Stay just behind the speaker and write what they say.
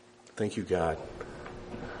Thank you, God.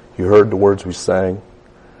 You heard the words we sang.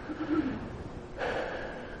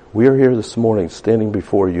 We are here this morning standing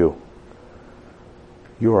before you.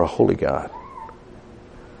 You are a holy God.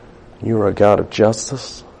 You are a God of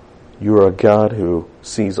justice. You are a God who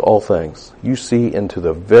sees all things. You see into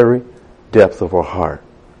the very depth of our heart.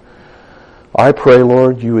 I pray,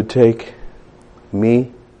 Lord, you would take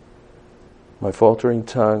me, my faltering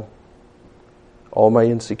tongue, all my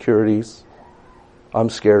insecurities. I'm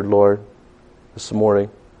scared, Lord, this morning.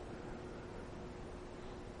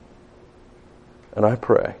 And I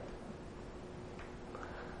pray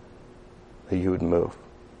that you would move.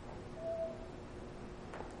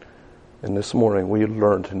 And this morning we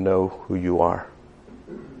learn to know who you are.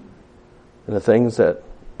 And the things that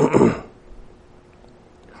that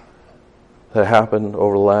happened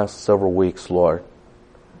over the last several weeks, Lord.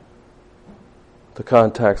 The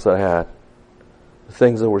contacts I had. The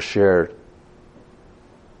things that were shared.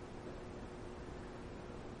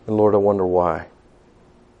 And Lord, I wonder why.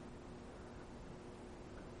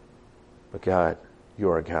 But God, you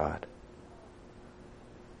are God.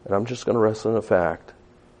 And I'm just going to rest in the fact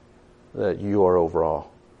that you are over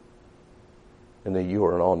all. And that you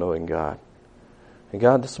are an all-knowing God. And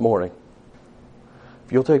God, this morning,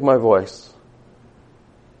 if you'll take my voice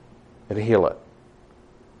and heal it,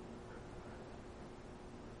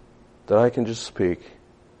 that I can just speak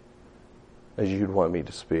as you'd want me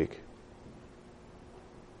to speak.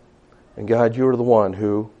 And God, you are the one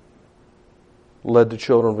who led the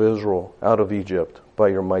children of Israel out of Egypt by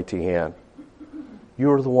your mighty hand.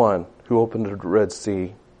 You are the one who opened the Red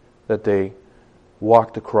Sea that they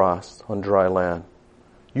walked across on dry land.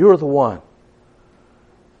 You are the one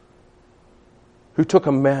who took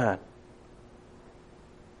a man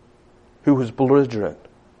who was belligerent.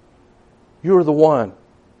 You are the one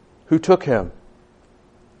who took him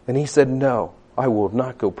and he said, no, I will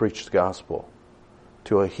not go preach the gospel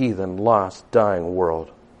to a heathen, lost, dying world.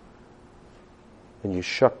 And you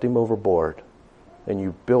shucked him overboard and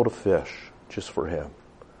you built a fish just for him.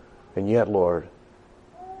 And yet, Lord,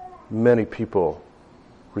 many people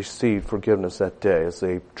received forgiveness that day as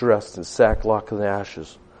they dressed in sackcloth and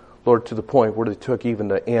ashes. Lord, to the point where they took even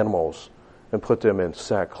the animals and put them in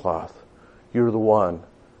sackcloth. You're the one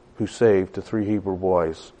who saved the 3 Hebrew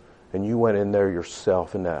boys. And you went in there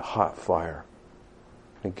yourself in that hot fire.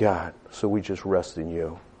 And God, so we just rest in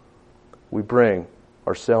you. We bring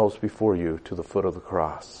ourselves before you to the foot of the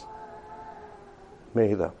cross.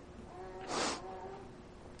 May the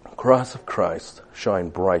cross of Christ shine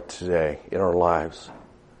bright today in our lives.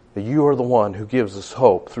 That you are the one who gives us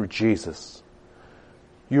hope through Jesus.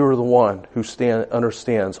 You are the one who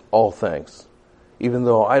understands all things. Even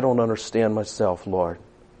though I don't understand myself, Lord.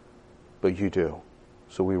 But you do.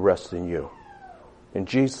 So we rest in you. In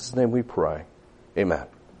Jesus' name we pray. Amen.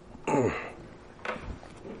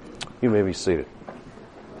 You may be seated.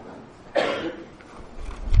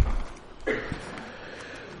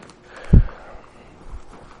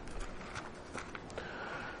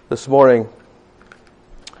 This morning,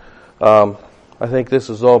 I think this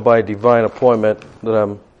is all by divine appointment that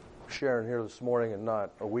I'm sharing here this morning and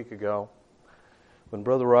not a week ago. When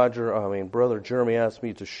Brother Jeremy asked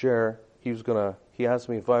me to share, he asked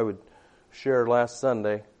me if I would share last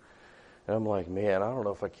Sunday. And I'm like, man, I don't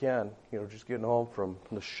know if I can. Just getting home from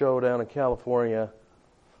the show down in California.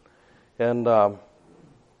 And I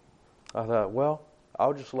thought, well,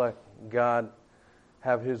 I'll just let God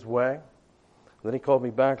have his way. And then he called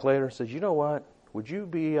me back later and said, you know what? Would you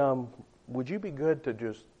be good to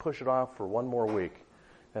just push it off for one more week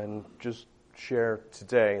and just share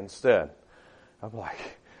today instead? I'm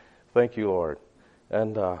like, thank you, Lord.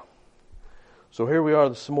 And so here we are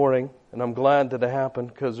this morning, and I'm glad that it happened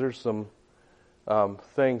because there's some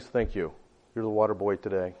things. Thank you. You're the water boy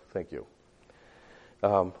today. Thank you.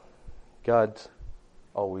 God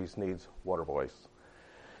always needs water boys.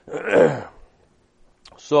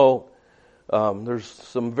 So there's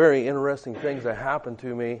some very interesting things that happened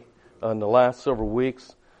to me in the last several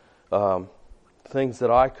weeks. Things that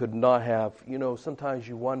I could not have. Sometimes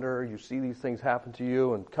you wonder, you see these things happen to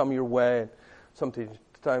you and come your way. And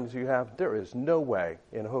sometimes you have. There is no way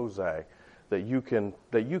in Jose that you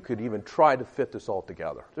could even try to fit this all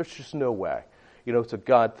together. There's just no way. It's a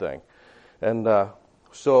God thing. And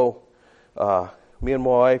so me and my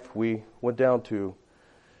wife, we went down to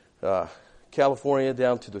California,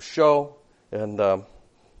 down to the show, and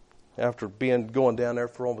after going down there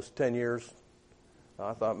for almost 10 years,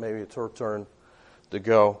 I thought maybe it's her turn to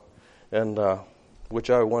go, and which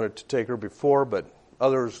I wanted to take her before, but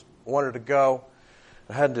others wanted to go.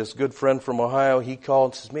 I had this good friend from Ohio. He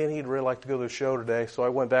called and says, man, he'd really like to go to the show today. So I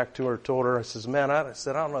went back to her, told her, I says, man, I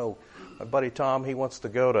don't know. My buddy Tom, he wants to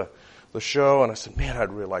go to the show. And I said, man,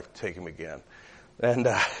 I'd really like to take him again. And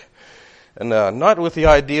not with the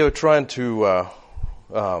idea of trying to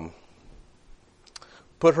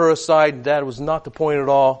put her aside. That was not the point at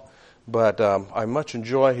all. But I much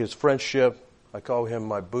enjoy his friendship. I call him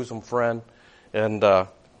my bosom friend.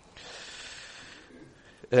 And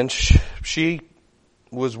she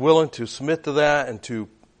was willing to submit to that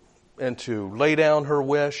and to lay down her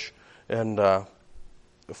wish and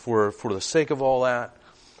for the sake of all that.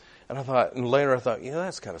 And later I thought,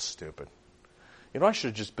 that's kind of stupid. I should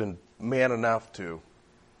have just been man enough to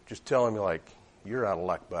just tell him, like, you're out of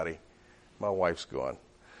luck, buddy. My wife's gone.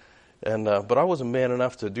 And but I wasn't man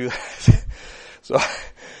enough to do that.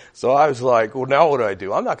 So I was like, well, now what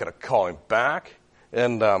do? I'm not going to call him back.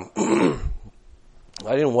 And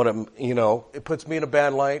I didn't want to, it puts me in a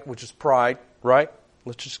bad light, which is pride, right?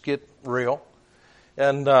 Let's just get real.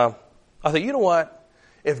 And I thought, you know what?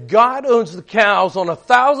 If God owns the cows on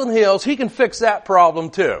 1,000 hills, he can fix that problem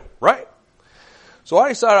too, right? So I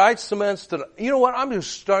decided I'd cement that, I'm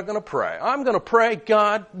just start going to pray. I'm going to pray,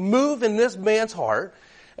 God, move in this man's heart,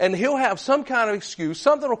 and he'll have some kind of excuse.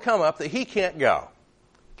 Something will come up that he can't go.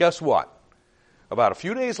 Guess what? About a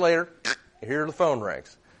few days later, here the phone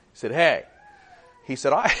rings. He said, hey. He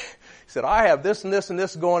said, I have this and this and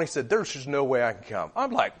this going. He said, there's just no way I can come.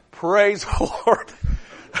 I'm like, praise the Lord.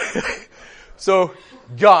 So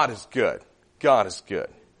God is good. God is good.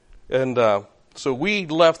 And so we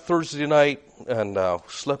left Thursday night and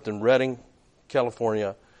slept in Redding,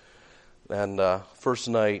 California, and first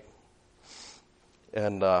night,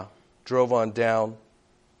 and drove on down.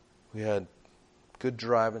 We had good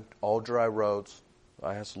driving, all dry roads.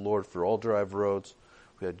 I asked the Lord for all dry roads.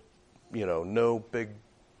 We had, no big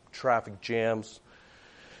traffic jams.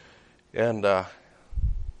 And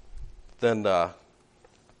then, so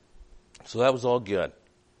that was all good.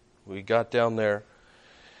 We got down there.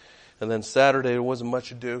 And then Saturday, there wasn't much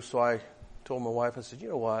to do, so I told my wife, I said, you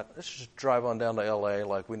know what, let's just drive on down to L.A.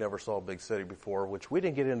 like we never saw a big city before, which we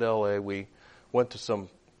didn't get into L.A. We went to some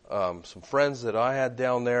friends that I had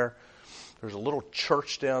down there. There's a little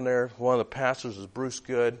church down there. One of the pastors is Bruce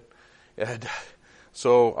Good. And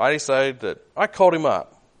so I decided that I called him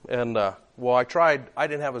up. And, I tried. I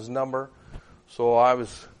didn't have his number. So I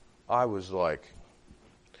was like,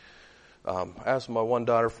 asked my one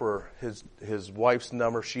daughter for his wife's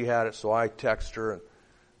number. She had it, so I texted her, and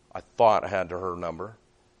I thought I had her number.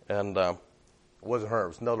 And it wasn't her. It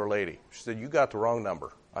was another lady. She said, you got the wrong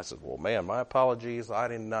number. I said, well, man, my apologies. I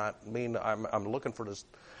did not mean, I'm looking for this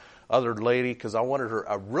other lady because I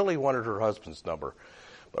really wanted her husband's number.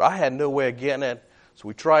 But I had no way of getting it. So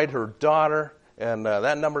we tried her daughter, and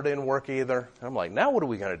that number didn't work either. And I'm like, now what are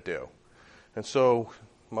we going to do? And so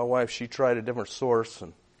my wife, she tried a different source,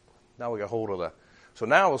 and now we got hold of that. So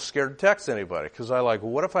now I was scared to text anybody because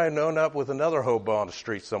what if I had known up with another hobo on the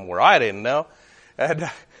street somewhere? I didn't know. And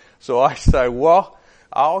so I said, well,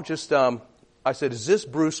 I'll just, I said, is this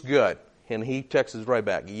Bruce Good? And he texted right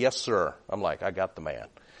back, yes, sir. I'm like, I got the man.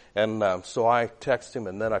 And so I texted him,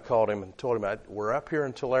 and then I called him and told him, we're up here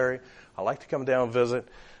in Tulare. I'd like to come down and visit.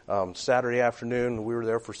 Saturday afternoon, we were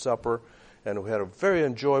there for supper, and we had a very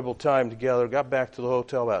enjoyable time together. Got back to the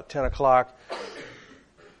hotel about 10 o'clock,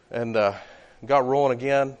 and got rolling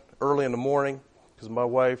again early in the morning because my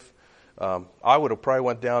wife, I would have probably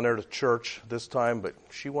went down there to church this time, but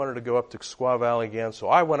she wanted to go up to Squaw Valley again. So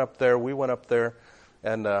I went up there. We went up there,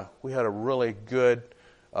 and we had a really good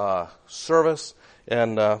service.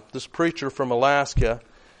 And this preacher from Alaska,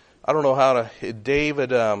 I don't know how to,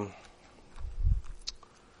 David, I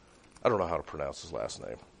don't know how to pronounce his last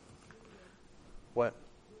name. What?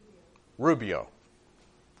 Rubio.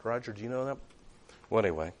 Roger, do you know that? Well,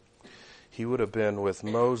 anyway, he would have been with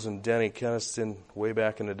Mose and Denny Keniston way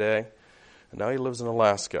back in the day, and now he lives in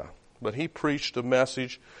Alaska. But he preached a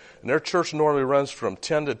message, and their church normally runs from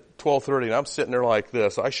 10 to 12:30, and I'm sitting there like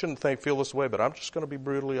this. I shouldn't feel this way, but I'm just going to be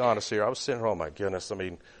brutally honest here. I was sitting there, oh my goodness,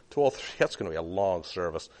 12:30, that's going to be a long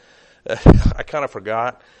service. I kind of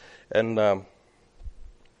forgot. And,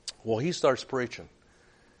 he starts preaching.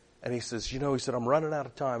 And he says, he said, I'm running out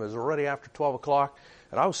of time. It was already after 12 o'clock,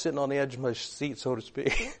 and I was sitting on the edge of my seat, so to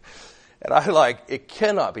speak. And it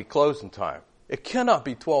cannot be closing time. It cannot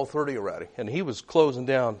be 12:30 already. And he was closing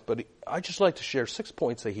down, but I just like to share 6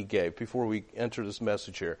 points that he gave before we enter this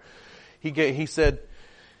message here. He said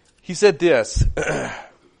this.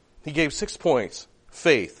 He gave 6 points.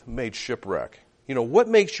 Faith made shipwreck. What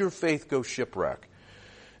makes your faith go shipwreck?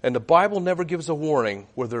 And the Bible never gives a warning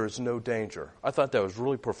where there is no danger. I thought that was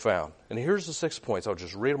really profound. And here's the 6 points. I'll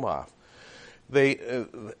just read them off. They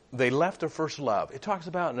left their first love. It talks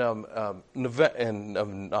about not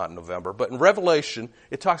November, but in Revelation,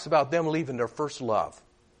 it talks about them leaving their first love.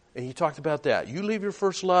 And he talked about that. You leave your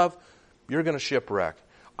first love, you're going to shipwreck.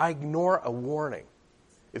 I ignore a warning.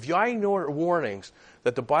 If I ignore warnings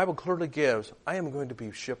that the Bible clearly gives, I am going to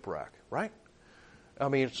be shipwrecked, right? I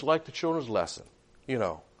mean, it's like the children's lesson, you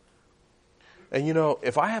know. And, you know,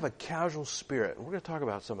 if I have a casual spirit, and we're going to talk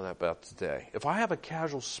about some of that about today. If I have a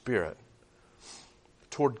casual spirit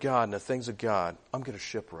toward God and the things of God, I'm going to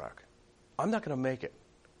shipwreck. I'm not going to make it.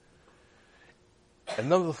 And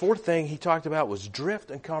then the fourth thing he talked about was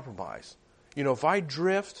drift and compromise. You know, if I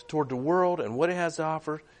drift toward the world and what it has to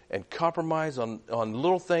offer and compromise on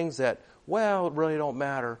little things that, well, really don't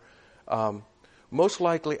matter, most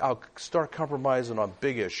likely I'll start compromising on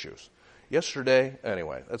big issues. Yesterday,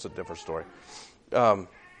 anyway, that's a different story. The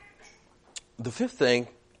fifth thing,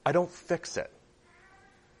 I don't fix it.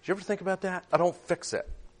 Did you ever think about that? I don't fix it.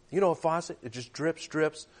 You know a faucet? It just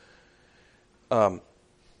drips.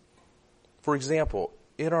 For example,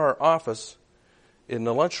 in our office, in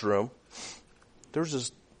the lunchroom,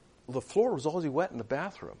 the floor was always wet in the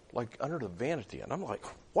bathroom, like under the vanity. And I'm like,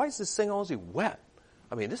 why is this thing always wet?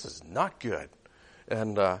 I mean, this is not good.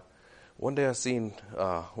 And one day I seen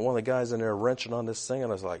one of the guys in there wrenching on this thing,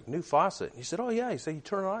 and I was like, new faucet. And he said, oh, yeah. He said, you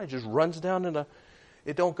turn it on, it just runs down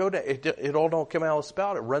it don't go down, it all don't come out of the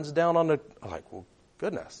spout. It runs down on the, I'm like, well,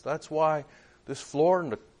 goodness, that's why this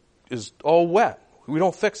floor is all wet. We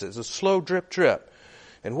don't fix it. It's a slow drip.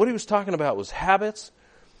 And what he was talking about was habits,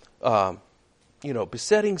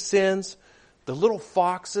 besetting sins, the little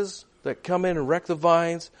foxes that come in and wreck the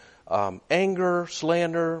vines, anger,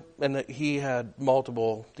 slander, and that he had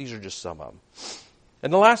multiple. These are just some of them.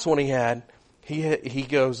 And the last one he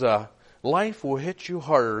goes, life will hit you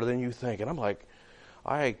harder than you think. And I'm like,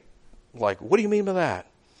 what do you mean by that?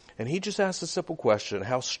 And he just asked a simple question: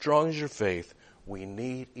 how strong is your faith? We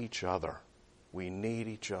need each other. We need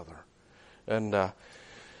each other. And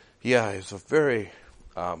he's a very.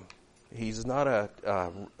 He's not a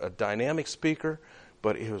dynamic speaker,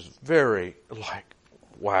 but he was very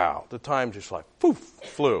wow. The time just poof,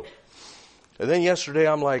 flew. And then yesterday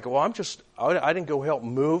I'm like, well, I didn't go help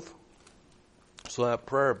move. So that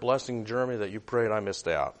prayer blessing Jeremy that you prayed, I missed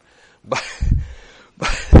out.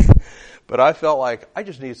 But I felt like I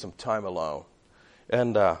just needed some time alone.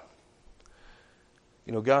 And, God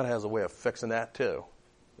has a way of fixing that too.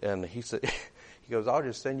 And he said, he goes, I'll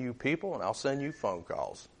just send you people and I'll send you phone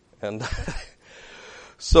calls. And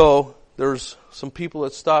so there's some people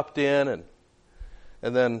that stopped in,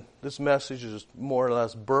 and then this message is more or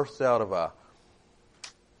less birthed out of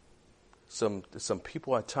some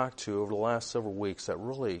people I talked to over the last several weeks that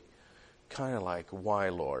really kind of why,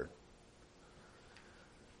 Lord?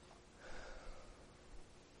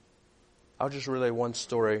 I'll just relay one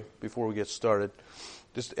story before we get started.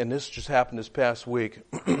 This just happened this past week.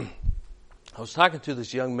 I was talking to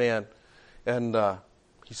this young man, and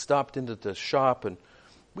he stopped into the shop, and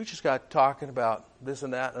we just got talking about this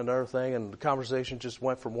and that and another thing, and the conversation just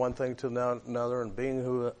went from one thing to another, and being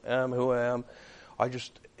who I am. I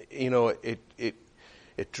just, it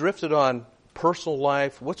drifted on personal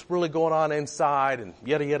life, what's really going on inside, and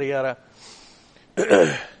yada, yada, yada.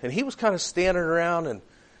 And he was kind of standing around, and,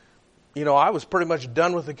 I was pretty much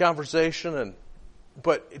done with the conversation,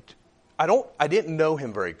 but I didn't know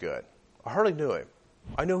him very good. I hardly knew him.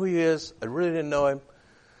 I knew who he is. I really didn't know him.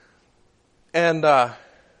 And I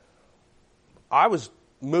was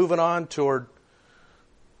moving on toward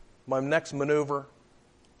my next maneuver.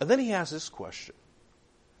 And then he asked this question.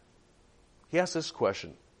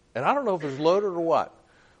 And I don't know if it was loaded or what,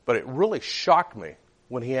 but it really shocked me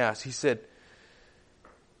when he asked. He said,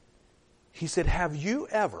 have you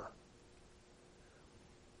ever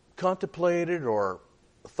contemplated or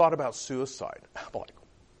thought about suicide? I'm like,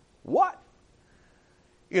 what?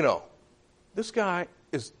 This guy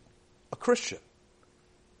is a Christian.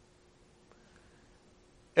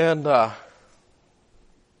 And I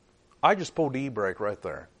just pulled the e-brake right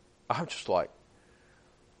there. I'm just like,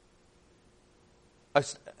 I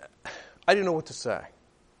didn't know what to say.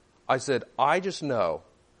 I said, I just know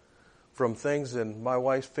from things in my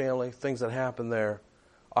wife's family, things that happened there,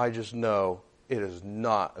 I just know it is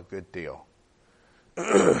not a good deal.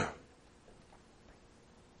 I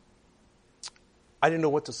didn't know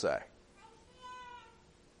what to say.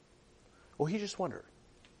 Well, he just wondered.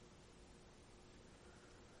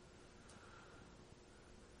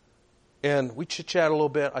 And we chit-chat a little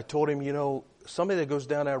bit. I told him, somebody that goes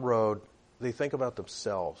down that road, they think about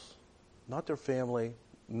themselves, not their family,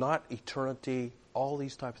 not eternity, all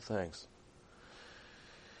these type of things.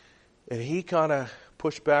 And he kind of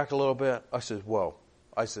pushed back a little bit. I said, whoa.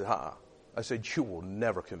 I said, I said, you will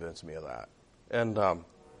never convince me of that. And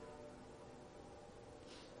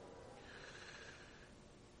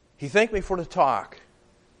he thanked me for the talk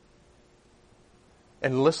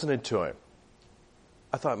and listening to him.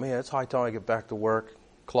 I thought, man, it's high time I get back to work.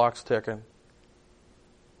 Clock's ticking.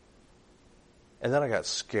 And then I got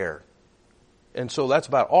scared. And so that's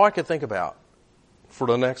about all I could think about for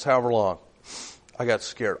the next however long. I got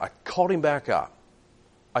scared. I called him back up.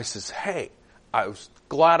 I says, hey, I was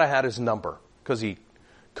glad I had his number because he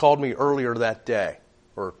called me earlier that day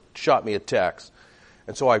or shot me a text.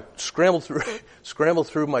 And so I scrambled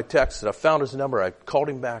through my texts and I found his number. I called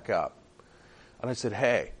him back up. And I said,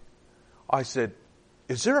 hey, I said,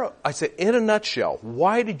 in a nutshell,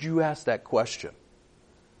 why did you ask that question?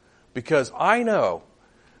 Because I know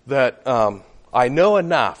that I know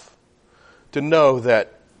enough to know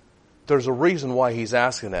that there's a reason why he's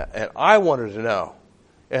asking that. And I wanted to know.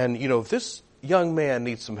 And, if this young man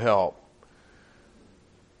needs some help,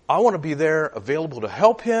 I want to be there available to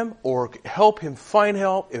help him or help him find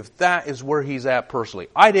help if that is where he's at personally.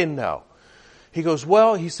 I didn't know. He goes,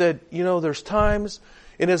 well, he said, there's times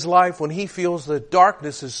in his life when he feels the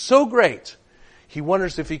darkness is so great, he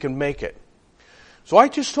wonders if he can make it. So I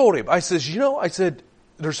just told him, I said,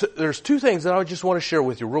 there's two things that I just want to share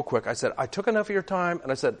with you real quick. I said, I took enough of your time,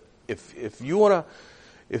 and I said, if you want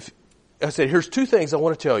to, I said, here's two things I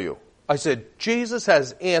want to tell you. I said, Jesus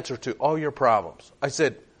has answer to all your problems. I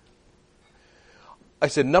said,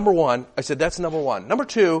 number one, that's number one. Number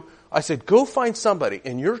two, I said, go find somebody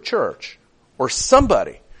in your church or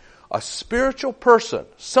somebody, a spiritual person,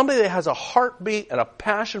 somebody that has a heartbeat and a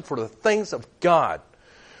passion for the things of God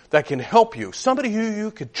that can help you, somebody who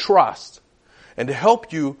you could trust and to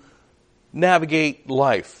help you navigate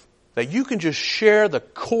life, that you can just share the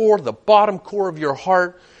bottom core of your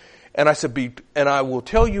heart. And I said, and I will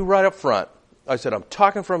tell you right up front, I said, I'm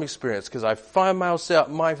talking from experience because I find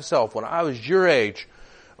myself when I was your age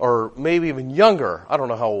or maybe even younger, I don't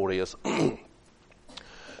know how old he is,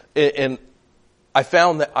 and I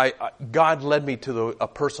found that God led me to a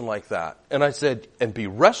person like that. And I said, and be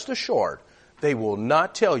rest assured, they will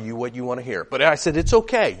not tell you what you want to hear. But I said, it's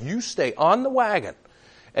okay. You stay on the wagon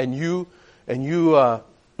and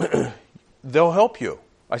they'll help you.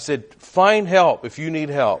 I said, find help if you need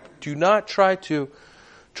help. Do not try to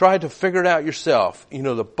figure it out yourself.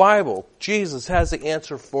 The Bible, Jesus has the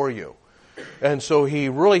answer for you. And so he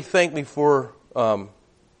really thanked me for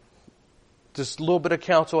this little bit of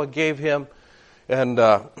counsel I gave him. And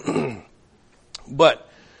but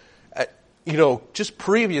just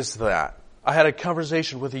previous to that, I had a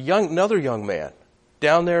conversation with another young man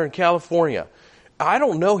down there in California. I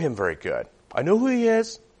don't know him very good. I know who he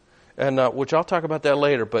is, and which I'll talk about that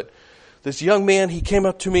later. But this young man, he came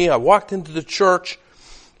up to me. I walked into the church,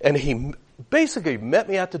 and he basically met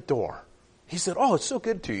me at the door. He said, "Oh, it's so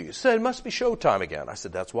good to you." He said, "It must be showtime again." I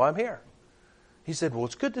said, "That's why I'm here." He said, "Well,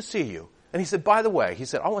 it's good to see you." And he said, "By the way," he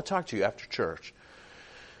said, "I want to talk to you after church."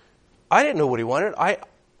 I didn't know what he wanted.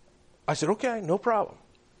 I said, "Okay, no problem."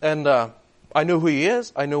 And I know who he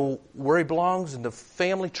is. I know where he belongs in the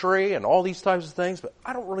family tree and all these types of things, but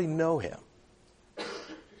I don't really know him.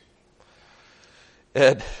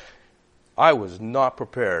 And I was not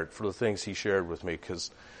prepared for the things he shared with me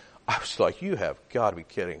because I was like, you have got to be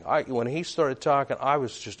kidding. When he started talking, I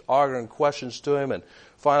was just arguing questions to him, and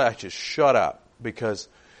finally I just shut up because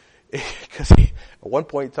at one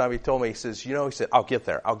point in time he told me, he said, I'll get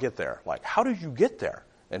there. Like, how did you get there?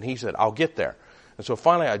 And he said, I'll get there. And so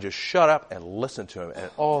finally I just shut up and listened to him, and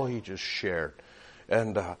all he just shared.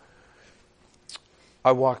 And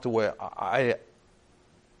I walked away.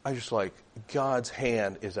 I just like, God's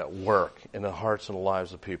hand is at work in the hearts and the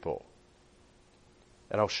lives of people.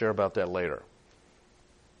 And I'll share about that later.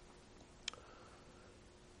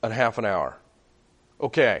 In half an hour.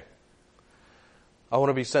 Okay. I want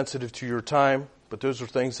to be sensitive to your time, but those are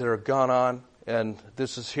things that are gone on, and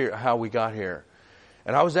this is how we got here.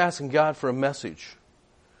 And I was asking God for a message.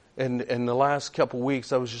 And in the last couple of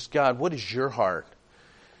weeks, I was just, God, what is your heart?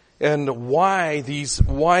 And why these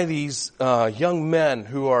young men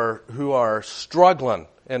who are struggling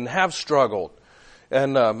and have struggled,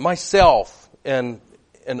 and myself and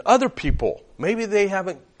other people, maybe they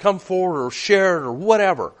haven't come forward or shared or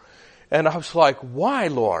whatever. And I was like, why,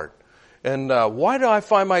 Lord? And why do I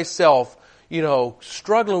find myself,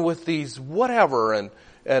 struggling with these whatever and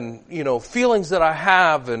feelings that I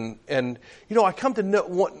have, and I come to know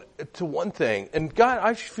one thing, and God,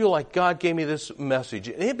 I feel like God gave me this message,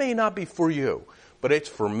 and it may not be for you, but it's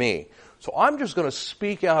for me. So I'm just going to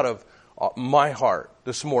speak out of my heart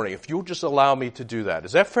this morning, if you'll just allow me to do that.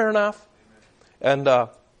 Is that fair enough? And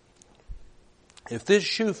if this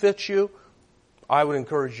shoe fits you, I would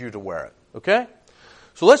encourage you to wear it. Okay?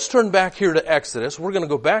 So let's turn back here to Exodus. We're going to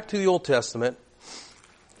go back to the Old Testament.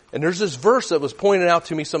 And there's this verse that was pointed out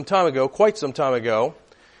to me quite some time ago.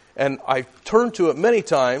 And I turned to it many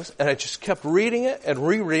times, and I just kept reading it and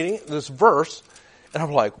rereading this verse. And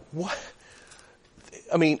I'm like, what?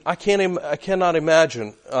 I mean, I cannot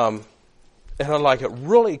imagine. And it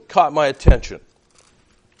really caught my attention.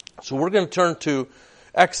 So we're going to turn to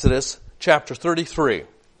Exodus chapter 33.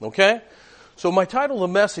 Okay? So my title of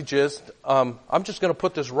the message is, I'm just going to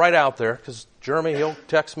put this right out there, because Jeremy, he'll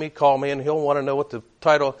text me, call me, and he'll want to know what the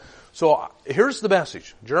title. So here's the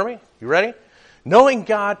message. Jeremy, you ready? Knowing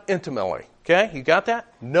God intimately. Okay? You got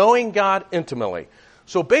that? Knowing God intimately.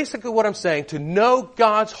 So basically what I'm saying, to know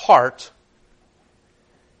God's heart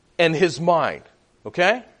and His mind.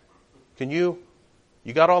 Okay? You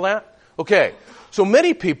got all that? Okay. So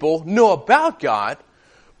many people know about God,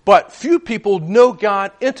 but few people know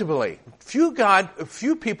God intimately.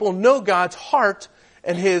 Few people know God's heart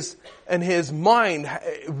and His mind,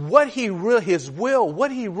 His will,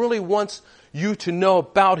 what He really wants you to know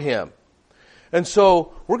about Him. And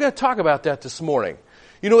so we're going to talk about that this morning.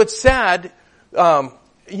 It's sad. Can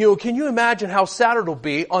you imagine how sad it'll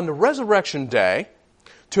be on the resurrection day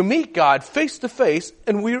to meet God face to face,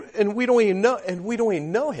 and we don't even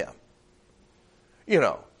know Him?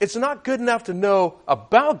 It's not good enough to know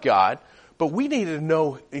about God, but we need to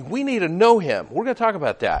know Him. We're going to talk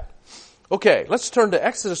about that. Okay, let's turn to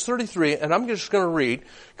Exodus 33, and I'm just going to read,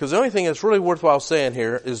 because the only thing that's really worthwhile saying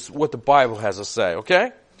here is what the Bible has to say,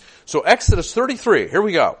 okay? So Exodus 33, here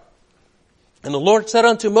we go. And the Lord said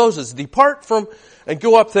unto Moses, depart from and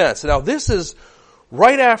go up thence. Now this is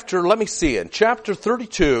right after, let me see, in chapter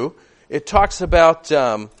 32, it talks about,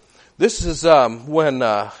 this is when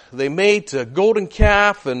they made a golden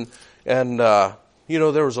calf, and there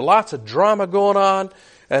was lots of drama going on.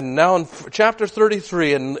 And now in chapter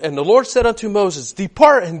 33, and the Lord said unto Moses,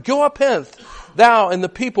 depart and go up hence, thou and the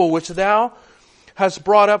people which thou hast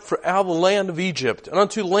brought up out of the land of Egypt, and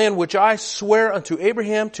unto the land which I swear unto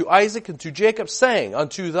Abraham, to Isaac, and to Jacob, saying,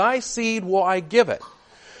 unto thy seed will I give it.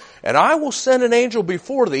 And I will send an angel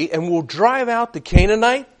before thee, and will drive out the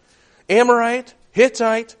Canaanite, Amorite,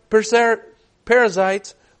 Hittite,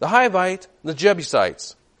 Perizzite, the Hivite, and the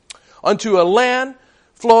Jebusites, unto a land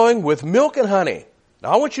flowing with milk and honey.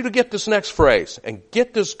 Now I want you to get this next phrase, and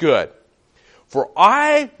get this good. For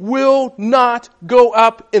I will not go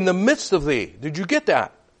up in the midst of thee. Did you get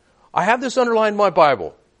that? I have this underlined in my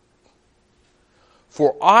Bible.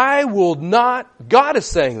 For I will not, God is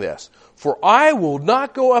saying this, for I will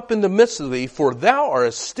not go up in the midst of thee, for thou art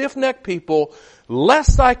a stiff-necked people,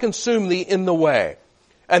 lest I consume thee in the way.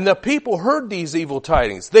 And the people heard these evil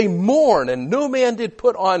tidings. They mourned, and no man did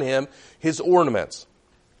put on him his ornaments.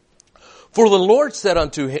 For the Lord said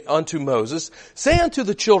unto Moses, say unto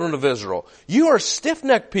the children of Israel, you are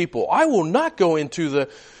stiff-necked people. I will not go into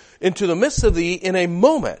the midst of thee in a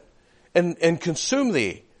moment, and consume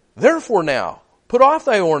thee. Therefore now, put off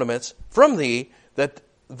thy ornaments from thee,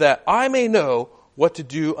 that I may know what to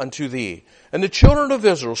do unto thee. And the children of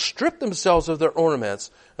Israel stripped themselves of their ornaments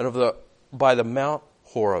by the Mount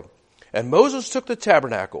Horeb. And Moses took the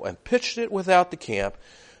tabernacle and pitched it without the camp,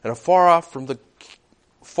 and far off from the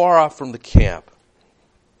camp,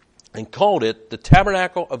 and called it the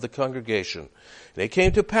tabernacle of the congregation. And it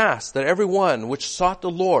came to pass that every one which sought the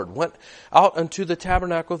Lord went out unto the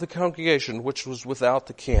tabernacle of the congregation, which was without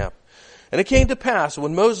the camp. And it came to pass,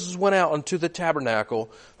 when Moses went out unto the tabernacle,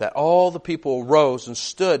 that all the people arose and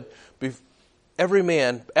stood, every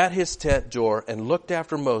man at his tent door, and looked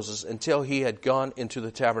after Moses until he had gone into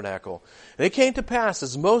the tabernacle. And it came to pass,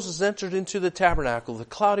 as Moses entered into the tabernacle, the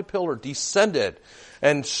cloudy pillar descended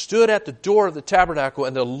and stood at the door of the tabernacle,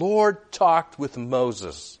 and the Lord talked with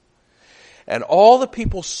Moses. And all the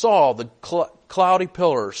people saw the cloudy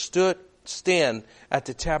pillar stand at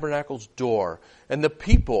the tabernacle's door. And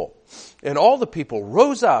all the people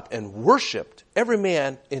rose up and worshipped, every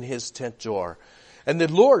man in his tent door. And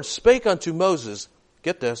the Lord spake unto Moses,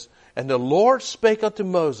 get this, and the Lord spake unto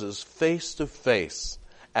Moses face to face,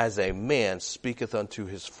 as a man speaketh unto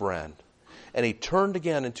his friend. And he turned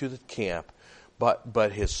again into the camp,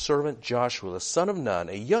 but his servant Joshua, the son of Nun,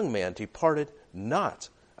 a young man, departed not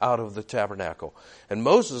out of the tabernacle. And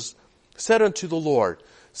Moses said unto the Lord,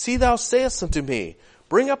 see, thou sayest unto me,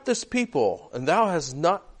 bring up this people, and thou hast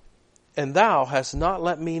not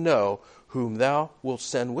let me know whom thou wilt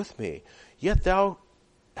send with me. Yet thou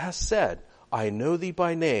hast said, I know thee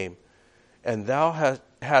by name, and thou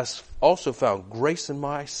hast also found grace in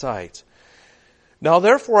my sight. Now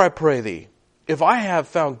therefore I pray thee, if I have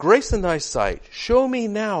found grace in thy sight, show me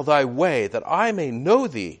now thy way, that I may know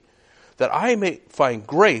thee, that I may find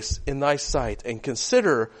grace in thy sight, and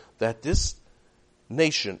consider that this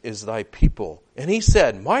nation is thy people. And he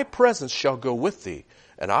said, my presence shall go with thee,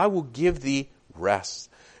 and I will give thee rest.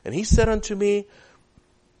 And he said unto me,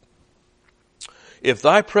 if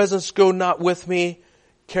thy presence go not with me,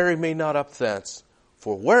 carry me not up thence.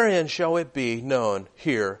 For wherein shall it be known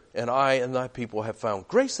here, and I and thy people have found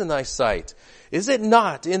grace in thy sight? Is it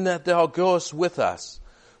not in that thou goest with us?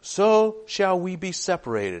 So shall we be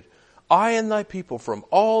separated, I and thy people, from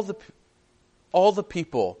all the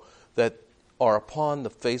people that are upon the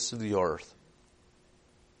face of the earth.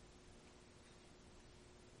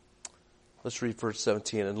 Let's read verse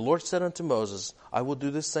 17. And the Lord said unto Moses, I will do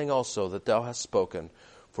this thing also that thou hast spoken,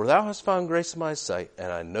 for thou hast found grace in my sight,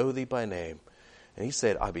 and I know thee by name. And he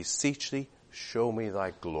said, I beseech thee, show me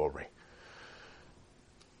thy glory.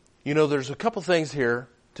 You know, there's a couple things here.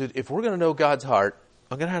 If we're going to know God's heart,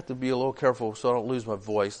 I'm going to have to be a little careful so I don't lose my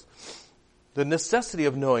voice. The necessity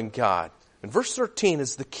of knowing God. And verse 13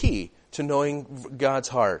 is the key to knowing God's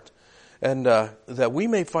heart. And that we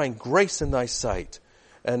may find grace in thy sight.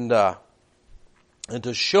 And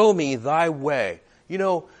to show me thy way. You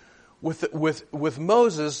know, with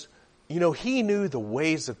Moses, you know, he knew the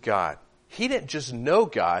ways of God. He didn't just know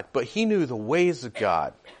God, but he knew the ways of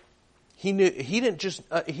God. He didn't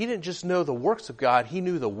just know the works of God. He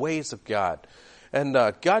knew the ways of God, and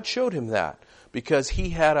God showed him that because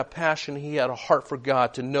he had a passion. He had a heart for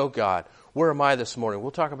God, to know God. Where am I this morning?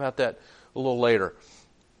 We'll talk about that a little later.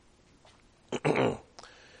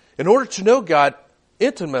 In order to know God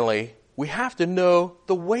intimately, we have to know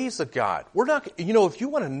the ways of God. We're not, you know, if you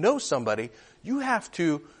want to know somebody, you have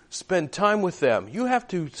to spend time with them. You have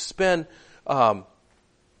to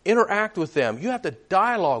interact with them. You have to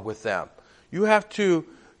dialogue with them. You have to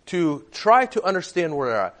try to understand where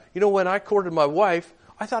they're at. You know, when I courted my wife,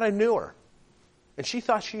 I thought I knew her. And she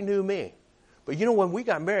thought she knew me. But you know, when we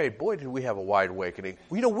got married, boy, did we have a wide awakening.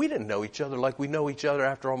 You know, we didn't know each other like we know each other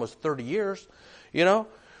after almost 30 years, you know.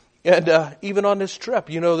 And even on this trip,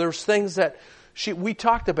 you know, there's things that we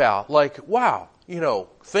talked about, like, wow, you know,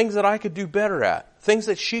 things that I could do better at, things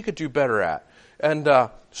that she could do better at. And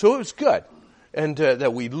so it was good. And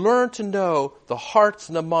that we learn to know the hearts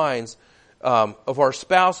and the minds of our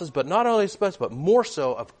spouses, but not only spouses, but more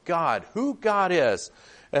so of God, who God is,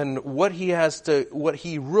 and what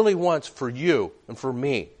He really wants for you and for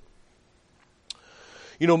me.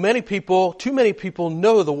 You know, too many people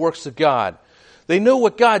know the works of God. They know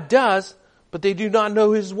what God does, but they do not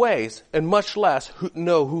know His ways, and much less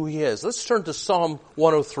know who He is. Let's turn to Psalm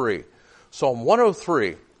 103. Psalm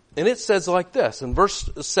 103. And it says like this, in verse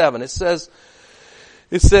 7, it says,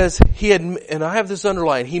 He had, and I have this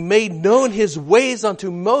underlined, He made known His ways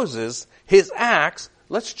unto Moses, His acts,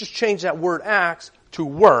 let's just change that word acts to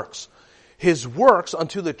works, His works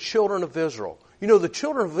unto the children of Israel. You know, the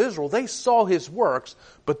children of Israel, they saw His works,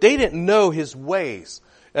 but they didn't know His ways.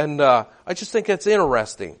 And I just think that's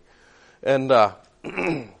interesting. And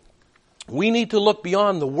we need to look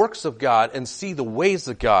beyond the works of God and see the ways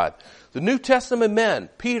of God. The New Testament men,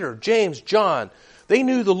 Peter, James, John, they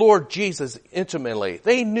knew the Lord Jesus intimately.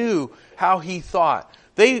 They knew how He thought.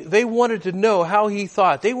 They wanted to know how He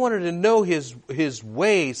thought. They wanted to know His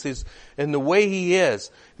ways, and the way He is.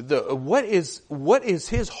 What is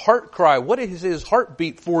His heart cry? What is His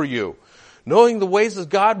heartbeat for you? Knowing the ways of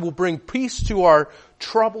God will bring peace to our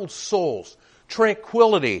troubled souls,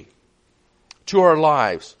 tranquility to our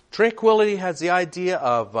lives. Tranquility has the idea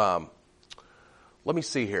of, let me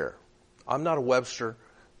see here. I'm not a Webster,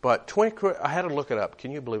 but I had to look it up. Can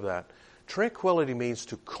you believe that? Tranquility means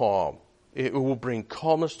to calm. It will bring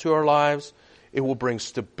calmness to our lives. It will bring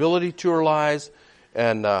stability to our lives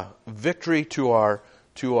and victory to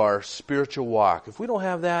our spiritual walk. If we don't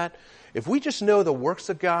have that, if we just know the works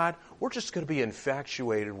of God, we're just going to be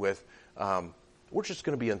infatuated with, we're just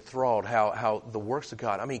going to be enthralled how the works of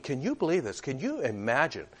God. I mean, can you believe this? Can you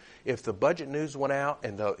imagine if the budget news went out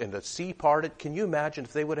and the sea parted? Can you imagine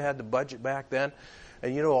if they would have had the budget back then?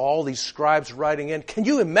 And you know, all these scribes writing in. Can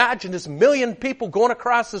you imagine this million people going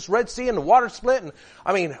across this Red Sea and the water split? And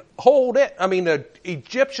I mean, hold it. I mean, the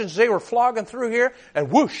Egyptians, they were flogging through here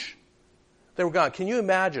and whoosh, they were gone. Can you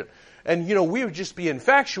imagine? And you know, we would just be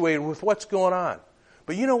infatuated with what's going on.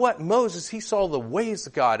 But you know what? Moses, he saw the ways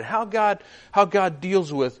of God, how God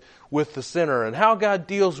deals with the sinner, and how God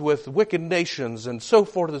deals with wicked nations, and so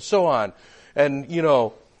forth and so on. And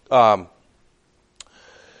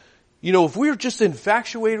if we're just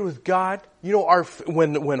infatuated with God,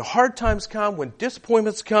 when hard times come, when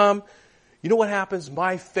disappointments come, you know what happens?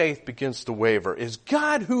 My faith begins to waver. Is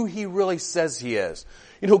God who He really says He is?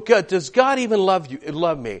 God, does God even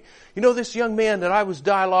love me? This young man that I was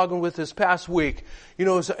dialoguing with this past week, and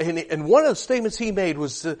one of the statements he made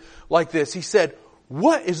was like this. He said,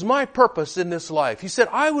 what is my purpose in this life? He said,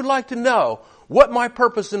 I would like to know what my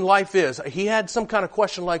purpose in life is. He had some kind of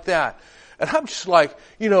question like that. And I'm just like,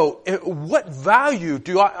 what value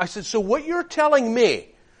do I said, so what you're telling me,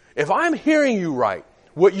 if I'm hearing you right,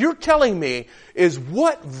 what you're telling me is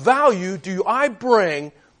what value do I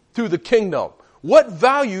bring to the kingdom? What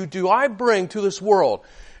value do I bring to this world?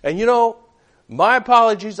 And my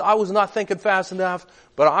apologies, I was not thinking fast enough,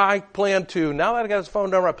 but I plan to, now that I got his phone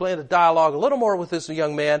number, I plan to dialogue a little more with this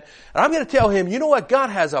young man. And I'm going to tell him, you know what, God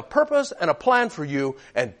has a purpose and a plan for you,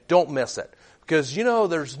 and don't miss it. Because,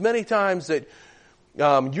 there's many times that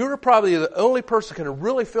you're probably the only person who can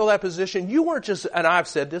really fill that position. You weren't just, and I've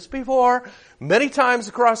said this before, many times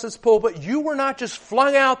across this pulpit, you were not just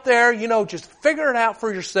flung out there, just figure it out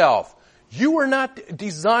for yourself. You were not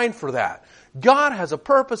designed for that. God has a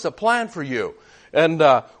purpose, a plan for you. And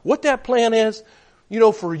what that plan is,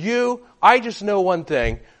 for you, I just know one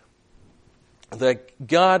thing, that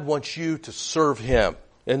God wants you to serve Him.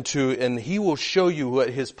 And He will show you what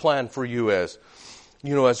His plan for you is.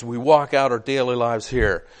 As we walk out our daily lives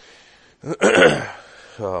here.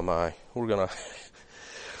 Oh my,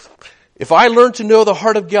 if I learn to know the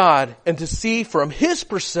heart of God and to see from His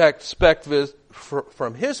perspective,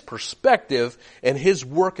 and His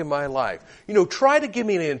work in my life. Try to give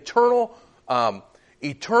me an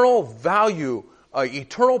eternal value,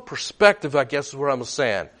 eternal perspective, I guess is what I'm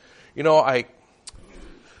saying. I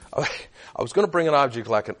was going to bring an object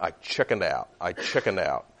I chickened out.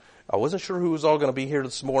 I wasn't sure who was all going to be here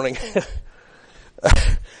this morning.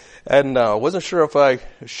 And wasn't sure if I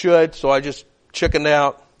should, so I just chickened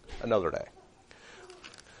out another day.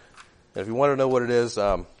 And if you want to know what it is,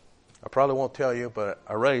 I probably won't tell you, but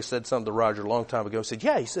I already said something to Roger a long time ago. He said,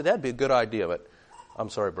 he said, that'd be a good idea, but I'm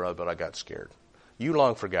sorry, brother, but I got scared. You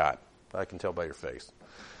long forgot. I can tell by your face.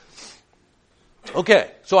 Okay,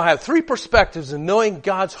 so I have 3 perspectives in knowing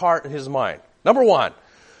God's heart and His mind. Number 1,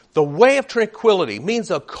 the way of tranquility means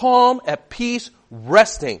a calm, at peace,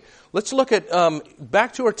 resting. Let's look at,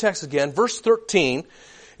 back to our text again, verse 13.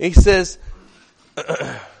 He says,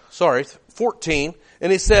 14,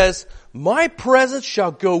 and he says, my presence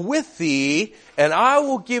shall go with thee, and I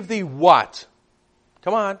will give thee what?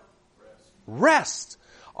 Come on. Rest.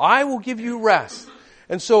 I will give you rest.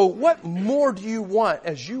 And so what more do you want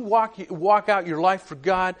as you walk out your life for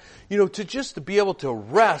God, to be able to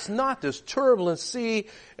rest, not this turbulent sea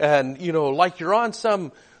and, like you're on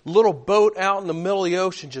some little boat out in the middle of the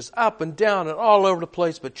ocean, just up and down and all over the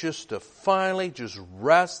place, but just to finally just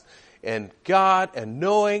rest in God and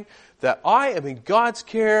knowing that I am in God's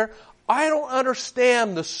care. I don't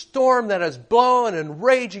understand the storm that is blowing and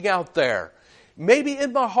raging out there. Maybe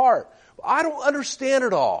in my heart. I don't understand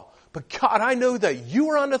it all. But God, I know that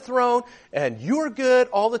you are on the throne and you are good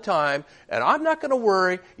all the time and I'm not going to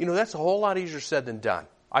worry. That's a whole lot easier said than done.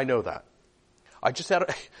 I know that. I just had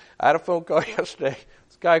a phone call yesterday.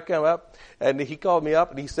 This guy came up and he called me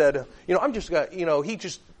up and he said, I'm just going to, he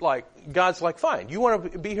just like, God's like, fine. You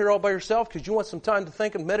want to be here all by yourself because you want some time to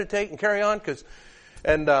think and meditate and carry on?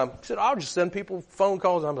 And he said, I'll just send people phone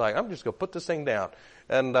calls. I'm like, I'm just going to put this thing down.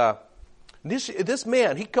 And this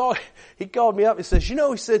man, he called me up. He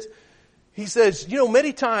says, he says,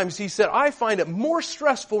 many times, he said, I find it more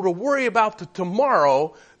stressful to worry about the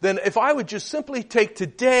tomorrow than if I would just simply take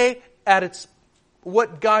today at its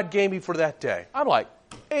what God gave me for that day. I'm like,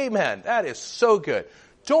 amen. That is so good.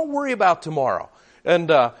 Don't worry about tomorrow. And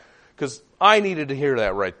because I needed to hear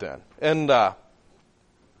that right then. And don't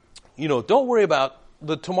worry about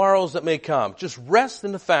the tomorrows that may come. Just rest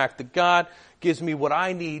in the fact that God gives me what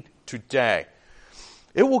I need today.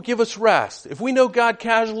 It will give us rest. If we know God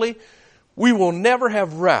casually, we will never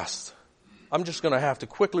have rest. I'm just going to have to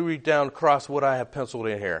quickly read down across what I have penciled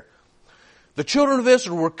in here. The children of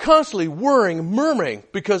Israel were constantly worrying, murmuring,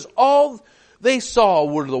 because all they saw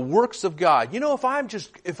were the works of God.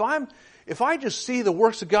 If I just see the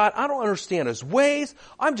works of God, I don't understand His ways.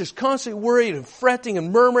 I'm just constantly worried and fretting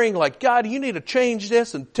and murmuring like, God, you need to change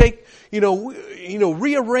this and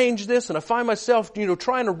rearrange this. And I find myself,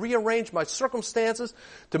 trying to rearrange my circumstances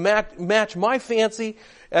to match my fancy.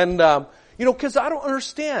 And, because I don't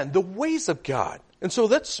understand the ways of God. And so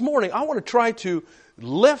this morning, I want to try to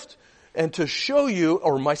lift and to show you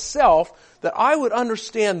or myself that I would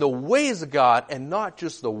understand the ways of God and not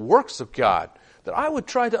just the works of God. That I would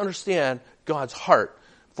try to understand God's heart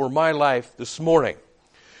for my life this morning.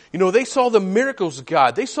 They saw the miracles of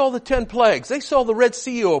God. They saw the 10 plagues. They saw the Red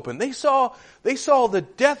Sea open. They saw the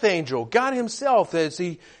death angel, God himself, as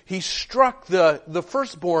he struck the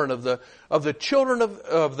firstborn of the children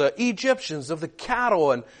of the Egyptians, of the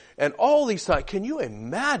cattle, and all these things. Can you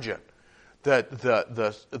imagine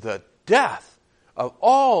the death of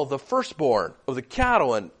all the firstborn of the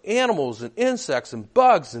cattle and animals and insects and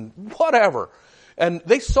bugs and whatever? And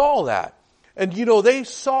they saw that. And they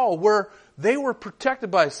saw where they were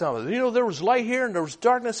protected by something. There was light here and there was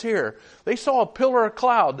darkness here. They saw a pillar of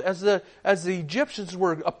cloud as the Egyptians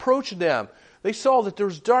were approaching them. They saw that there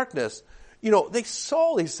was darkness. They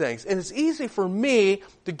saw these things. And it's easy for me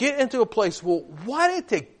to get into a place, well, why didn't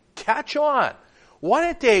they catch on? Why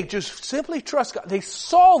didn't they just simply trust God? They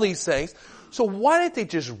saw these things, so why didn't they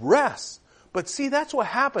just rest? But see, that's what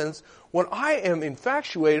happens when I am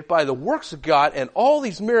infatuated by the works of God and all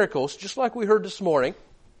these miracles, just like we heard this morning.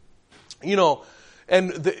 Like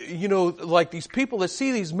these people that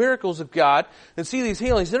see these miracles of God and see these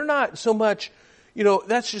healings, they're not so much,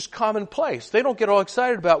 that's just commonplace. They don't get all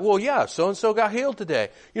excited about, well, yeah, so-and-so got healed today.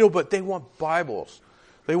 But they want Bibles.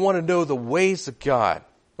 They want to know the ways of God.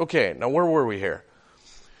 Okay, now where were we here?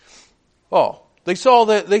 Oh, they saw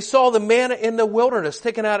the manna in the wilderness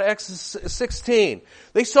taken out of Exodus 16.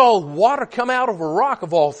 They saw water come out of a rock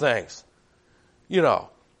of all things.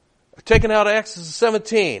 Taken out of Exodus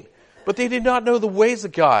 17. But they did not know the ways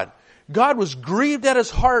of God. God was grieved at his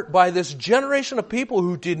heart by this generation of people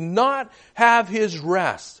who did not have his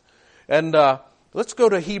rest. And let's go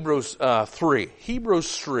to Hebrews 3.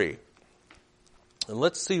 Hebrews 3. And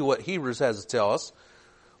let's see what Hebrews has to tell us.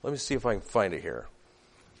 Let me see if I can find it here.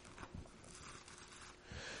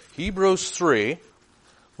 Hebrews 3.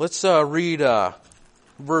 Let's read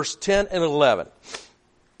verse 10 and 11.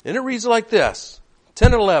 And it reads like this.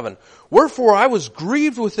 10 and 11. Wherefore I was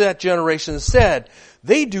grieved with that generation and said,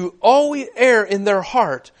 they do always err in their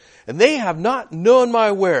heart, and they have not known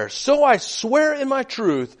my ways. So I swear in my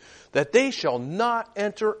truth that they shall not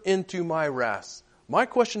enter into my rest. My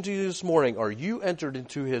question to you this morning, are you entered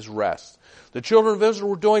into his rest? The children of Israel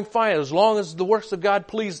were doing fine as long as the works of God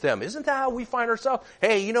pleased them. Isn't that how we find ourselves?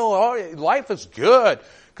 Hey, life is good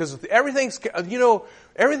because everything's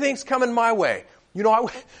coming my way.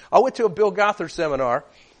 I went to a Bill Gothard seminar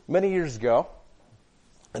many years ago,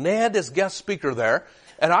 and they had this guest speaker there,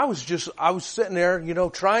 and I was sitting there,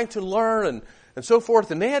 trying to learn and so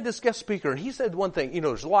forth, and they had this guest speaker, and he said one thing,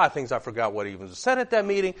 there's a lot of things I forgot what he even said at that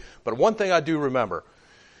meeting, but one thing I do remember.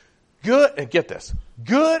 Good, and get this,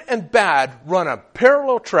 good and bad run on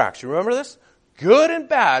parallel tracks. You remember this? Good and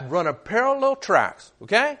bad run on parallel tracks,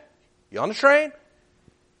 okay? You on the train?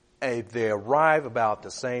 And they arrive about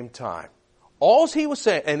the same time. All he was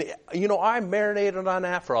saying, and I marinated on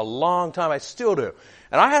that for a long time. I still do.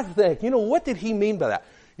 And I have to think, what did he mean by that?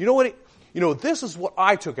 This is what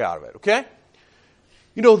I took out of it, okay?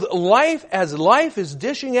 Life is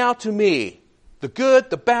dishing out to me, the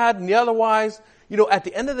good, the bad, and the otherwise, at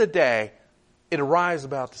the end of the day, it arrives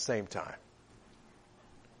about the same time.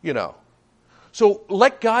 So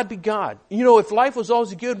let God be God. If life was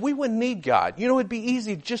always good, we wouldn't need God. It'd be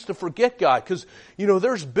easy just to forget God because,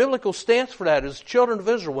 there's biblical stance for that as children of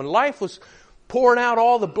Israel. When life was pouring out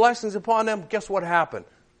all the blessings upon them, guess what happened?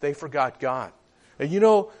 They forgot God.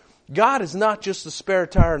 And God is not just the spare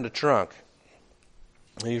tire in the trunk.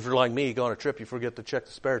 And if you're like me, you go on a trip, you forget to check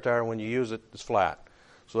the spare tire. When you use it, it's flat.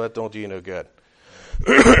 So that don't do you no good.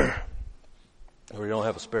 Or you don't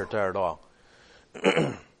have a spare tire at all.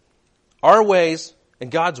 Our ways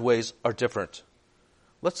and God's ways are different.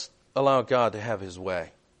 Let's allow God to have his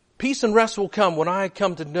way. Peace and rest will come when I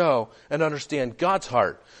come to know and understand God's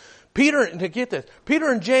heart. Peter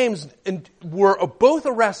and James were both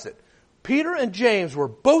arrested. Peter and James were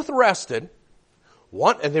both arrested,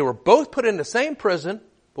 and they were both put in the same prison,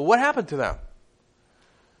 but what happened to them?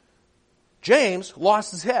 James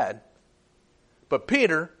lost his head, but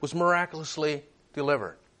Peter was miraculously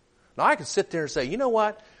delivered. Now I could sit there and say, you know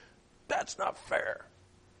what? That's not fair.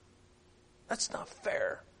 That's not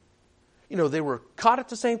fair. They were caught at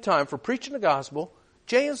the same time for preaching the gospel.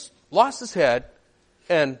 James lost his head,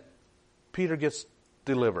 and Peter gets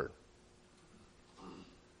delivered.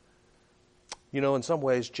 In some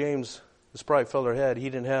ways, James, this probably fell their head. He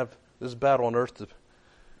didn't have this battle on earth.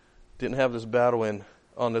 Didn't have this battle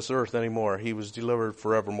on this earth anymore. He was delivered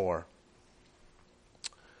forevermore.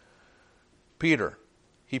 Peter,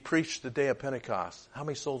 he preached the day of Pentecost. How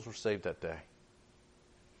many souls were saved that day?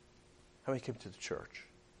 How many came to the church?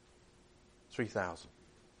 3,000.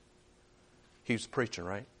 He was preaching,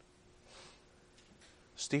 right?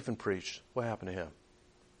 Stephen preached. What happened to him?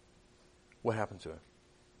 What happened to him?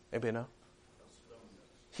 Anybody know?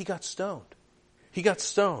 He got stoned. He got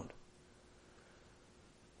stoned.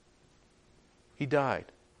 He died.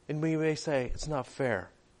 And we may say, it's not fair.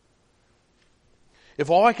 If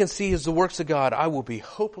all I can see is the works of God, I will be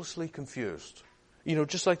hopelessly confused.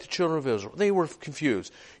 Just like the children of Israel. They were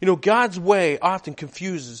confused. God's way often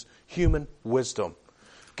confuses human wisdom.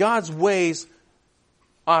 God's ways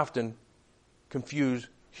often confuse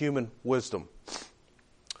human wisdom.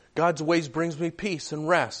 God's ways brings me peace and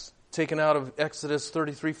rest. Taken out of Exodus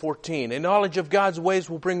 33:14. A knowledge of God's ways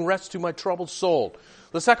will bring rest to my troubled soul.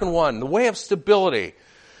 The second one, the way of stability.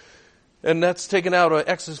 And that's taken out of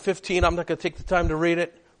Exodus 15. I'm not going to take the time to read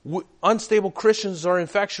it. Unstable Christians are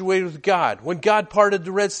infatuated with God. When God parted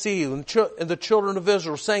the Red Sea and the children of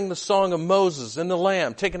Israel sang the song of Moses and the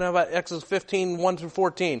Lamb, taken out of Exodus 15,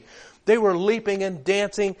 1-14, they were leaping and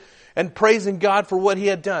dancing and praising God for what He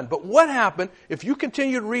had done. But what happened, if you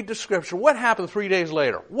continue to read the Scripture, what happened 3 days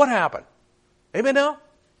later? What happened? Amen now?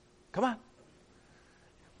 Come on.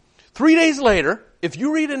 3 days later, if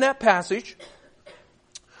you read in that passage,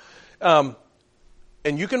 and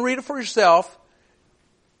you can read it for yourself,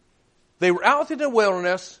 they were out in the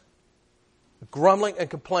wilderness grumbling and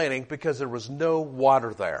complaining because there was no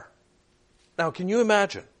water there. Now, can you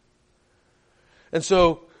imagine? And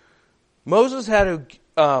so Moses had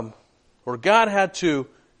to, or God had to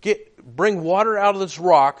bring water out of this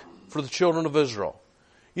rock for the children of Israel.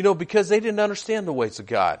 Because they didn't understand the ways of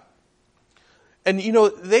God. And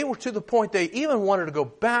they were to the point they even wanted to go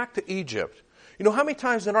back to Egypt. How many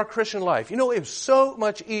times in our Christian life, it was so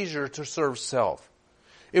much easier to serve self.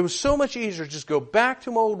 It was so much easier to just go back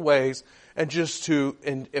to my old ways and just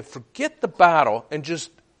and forget the battle and just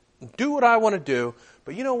do what I want to do.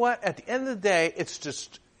 But you know what? At the end of the day, it's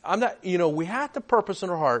just, we have the purpose in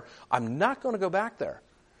our heart. I'm not going to go back there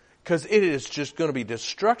because it is just going to be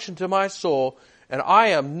destruction to my soul, and I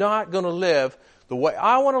am not going to live the way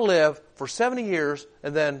I want to live for 70 years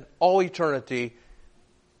and then all eternity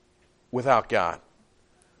without God.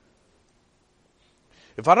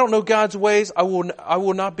 If I don't know God's ways, I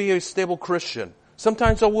will not be a stable Christian.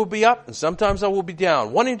 Sometimes I will be up and sometimes I will be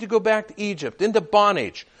down, wanting to go back to Egypt, into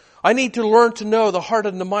bondage. I need to learn to know the heart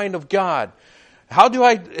and the mind of God. How do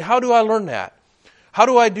I learn that? How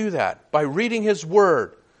do I do that? By reading His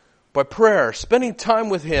Word, by prayer, spending time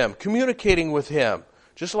with Him, communicating with Him,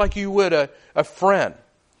 just like you would a friend.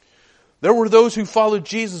 There were those who followed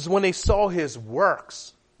Jesus when they saw His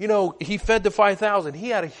works. He fed the 5,000. He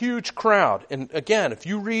had a huge crowd. And again, if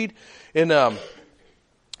you read in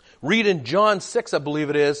John 6, I believe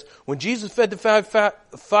it is, when Jesus fed the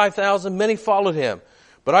 5,000, many followed Him.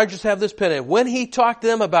 But I just have this pen. When He talked to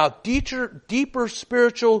them about deeper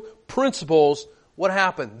spiritual principles, what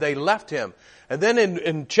happened? They left Him. And then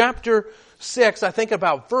in chapter 6, I think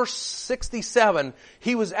about verse 67,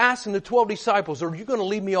 He was asking the 12 disciples, are you going to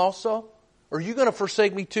leave me also? Are you going to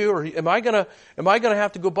forsake me too? Or am I going to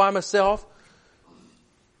have to go by myself?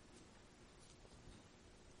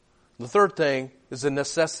 The third thing is the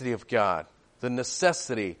necessity of God. The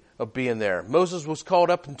necessity of being there. Moses was called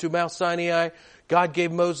up into Mount Sinai. God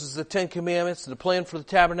gave Moses the 10 Commandments and the plan for the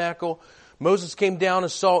tabernacle. Moses came down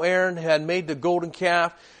and saw Aaron had made the golden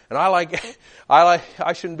calf. And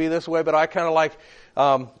I shouldn't be this way, but I kind of like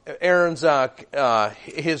Aaron's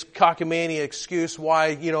his cockamamie excuse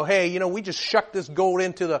why, hey, we just shucked this gold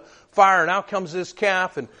into the fire and out comes this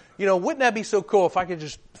calf, and wouldn't that be so cool if I could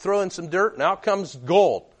just throw in some dirt and out comes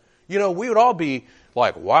gold? We would all be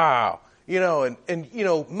like, wow.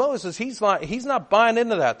 And Moses, he's not buying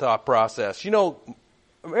into that thought process.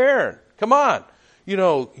 Aaron, come on.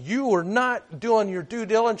 You are not doing your due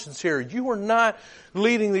diligence here. You are not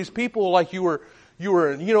leading these people like you were,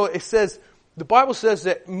 it says, the Bible says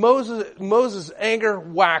that Moses' anger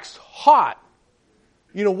waxed hot.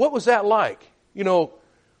 What was that like? He was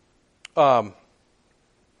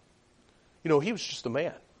just a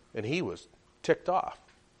man, and he was ticked off,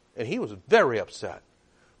 and he was very upset.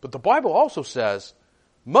 But the Bible also says,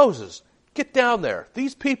 Moses, get down there.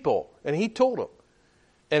 These people, and he told them.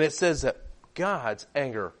 And it says that God's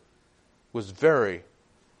anger was very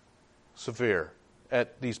severe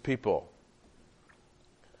at these people.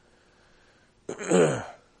 It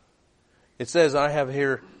says, I have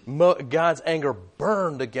here, God's anger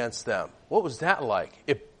burned against them. What was that like?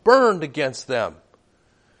 It burned against them.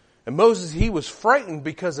 And Moses, he was frightened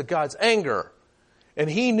because of God's anger. And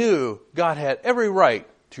he knew God had every right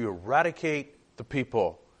to eradicate the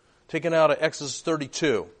people. Taken out of Exodus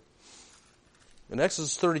 32. In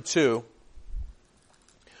Exodus 32,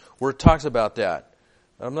 where it talks about that.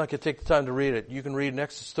 I'm not going to take the time to read it. You can read in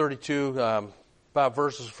Exodus 32, about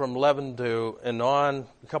verses from 11 to and on,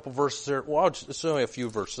 a couple verses there. Well, it's only a few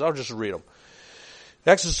verses. I'll just read them.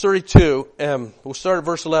 Exodus 32, we'll start at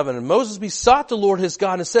verse 11. And Moses besought the Lord his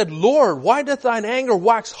God and said, Lord, why doth thine anger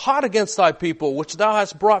wax hot against thy people, which thou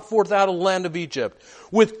hast brought forth out of the land of Egypt,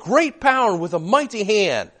 with great power and with a mighty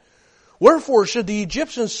hand? Wherefore should the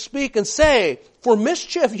Egyptians speak and say, for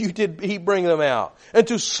mischief did he bring them out, and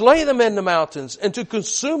to slay them in the mountains, and to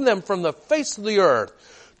consume them from the face of the earth?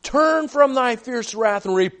 Turn from thy fierce wrath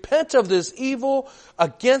and repent of this evil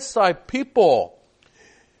against thy people.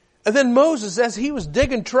 And then Moses, as he was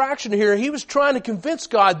digging traction here, he was trying to convince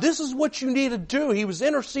God, this is what you need to do. He was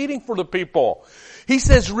interceding for the people. He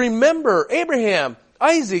says, remember Abraham,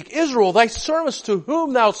 Isaac, Israel, thy servants to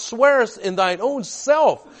whom thou swearest in thine own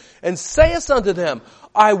self, and sayest unto them,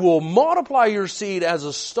 I will multiply your seed as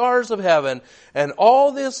the stars of heaven, and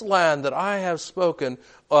all this land that I have spoken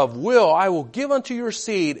of I will give unto your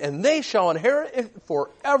seed, and they shall inherit it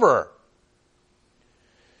forever.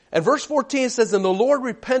 And verse 14 says, and the Lord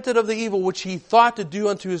repented of the evil which he thought to do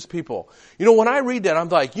unto his people. You know, when I read that, I'm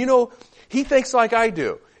like, he thinks like I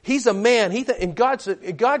do. He's a man. And God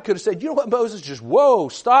could have said, you know what, Moses, just whoa,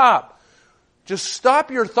 stop. Just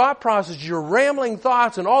stop your thought process, your rambling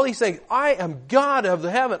thoughts and all these things. I am God of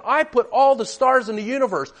the heaven. I put all the stars in the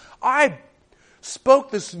universe. I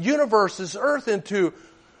spoke this universe, this earth into,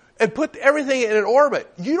 and put everything in an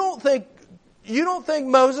orbit. You don't think,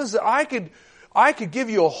 Moses, that I could give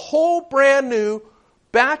you a whole brand new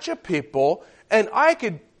batch of people, and I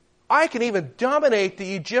could even dominate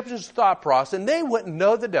the Egyptians' thought process, and they wouldn't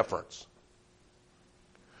know the difference.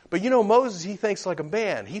 But Moses, he thinks like a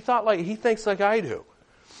man. He thinks like I do.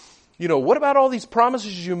 What about all these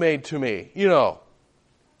promises you made to me?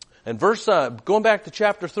 And going back to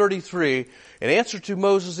chapter 33, in answer to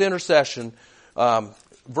Moses' intercession,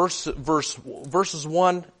 verses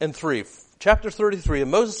 1 and 3. Chapter 33,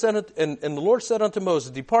 and Moses said, and the Lord said unto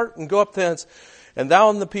Moses, depart and go up thence, and thou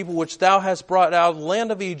and the people which thou hast brought out of the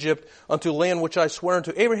land of Egypt unto the land which I swear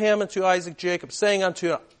unto Abraham and to Isaac, Jacob, saying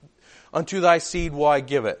unto thy seed will I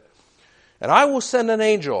give it. And I will send an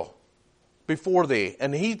angel before thee.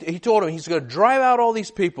 And he told him he's going to drive out all these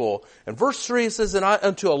people. And verse 3 it says, and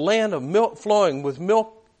unto a land of milk flowing with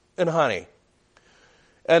milk and honey.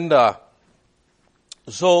 And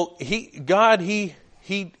so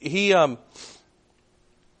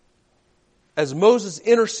as Moses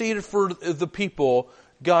interceded for the people,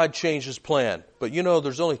 God changed his plan. But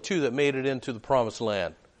there's only two that made it into the promised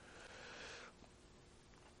land.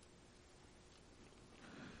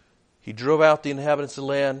 He drove out the inhabitants of the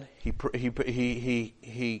land. He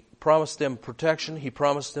promised them protection. He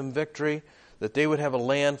promised them victory, that they would have a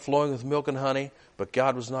land flowing with milk and honey. But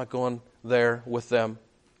God was not going there with them.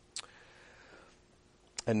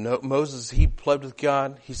 And Moses, he pled with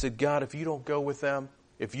God. He said, God, if you don't go with them,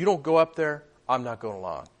 if you don't go up there, I'm not going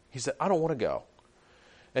along. He said, I don't want to go.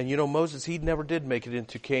 And Moses, he never did make it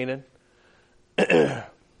into Canaan.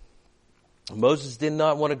 Moses did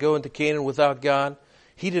not want to go into Canaan without God.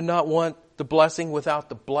 He did not want the blessing without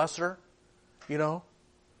the blesser,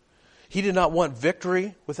 He did not want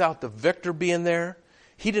victory without the victor being there.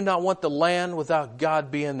 He did not want the land without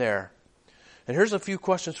God being there. And here's a few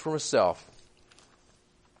questions for myself.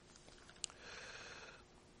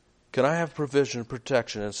 Can I have provision and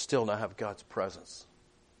protection and still not have God's presence?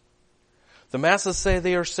 The masses say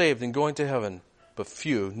they are saved and going to heaven, but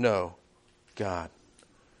few know God.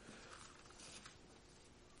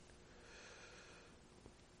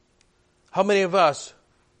 How many of us,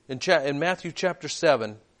 in Matthew chapter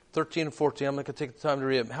 7, 13 and 14, I'm not going to take the time to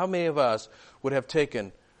read it, how many of us would have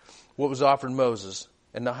taken what was offered Moses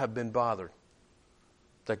and not have been bothered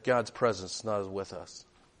that God's presence is not with us?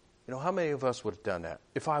 How many of us would have done that,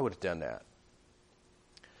 if I would have done that?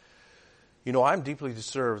 I'm deeply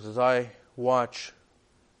disturbed as I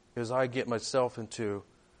get myself into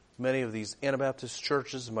many of these Anabaptist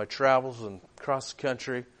churches in my travels and across the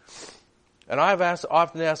country. And I've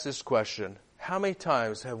often asked this question, how many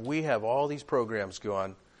times have we all these programs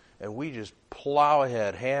going and we just plow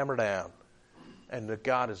ahead, hammer down, and the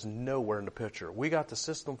God is nowhere in the picture? We got the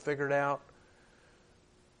system figured out.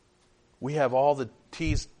 We have all the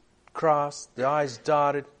T's crossed, the I's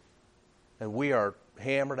dotted, and we are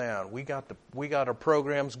hammered down. We got our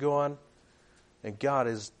programs going, and God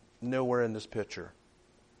is nowhere in this picture.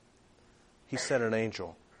 He sent an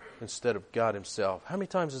angel instead of God himself. How many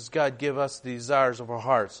times does God give us the desires of our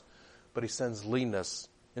hearts, but he sends leanness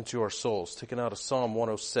into our souls? Taken out of Psalm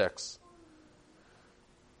 106.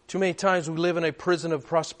 Too many times we live in a prison of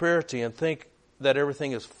prosperity and think that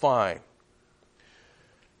everything is fine.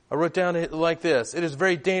 I wrote down it like this: it is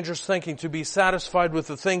very dangerous thinking to be satisfied with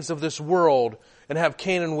the things of this world and have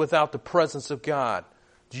Canaan without the presence of God.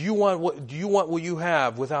 Do you want what you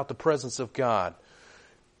have without the presence of God?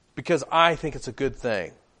 because I think it's a good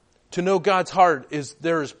thing. To know God's heart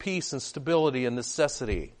there is peace and stability and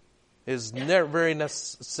necessity. It is very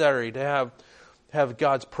necessary to have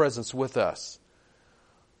God's presence with us.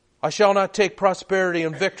 I shall not take prosperity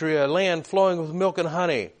and victory, a land flowing with milk and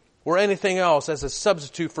honey, or anything else as a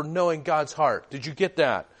substitute for knowing God's heart. Did you get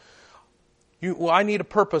that? I need a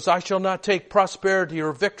purpose. I shall not take prosperity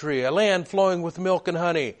or victory, a land flowing with milk and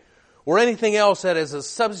honey, or anything else that is a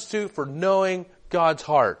substitute for knowing God's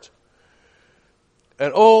heart.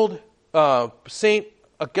 An old Saint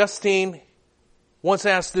Augustine once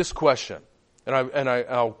asked this question, and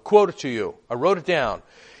I'll quote it to you. I wrote it down.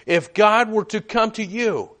 If God were to come to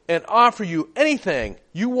you and offer you anything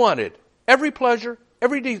you wanted, every pleasure,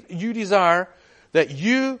 you desire, that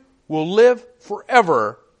you will live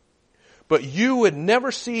forever, but you would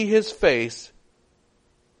never see His face,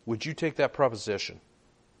 would you take that proposition?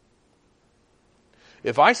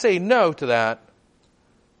 If I say no to that,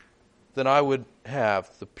 then I would have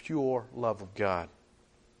the pure love of God.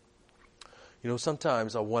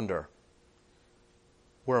 Sometimes I wonder,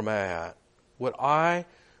 where am I at? Would I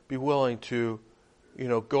be willing to,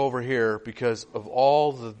 go over here because of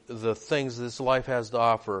all the things this life has to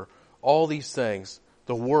offer, all these things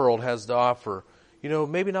the world has to offer,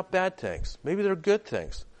 maybe not bad things, maybe they're good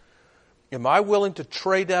things. Am I willing to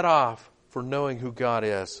trade that off for knowing who God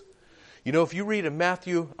is? If you read in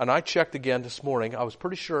Matthew, and I checked again this morning, I was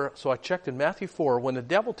pretty sure, so I checked in Matthew 4, when the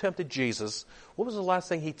devil tempted Jesus, what was the last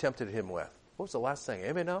thing he tempted him with? What was the last thing?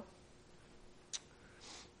 Anybody know?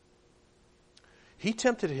 He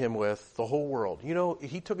tempted him with the whole world.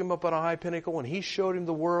 He took him up on a high pinnacle and he showed him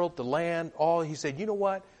the world, the land, all. He said, you know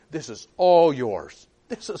what? This is all yours.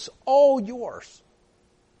 This is all yours.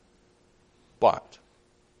 But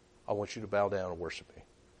I want you to bow down and worship me.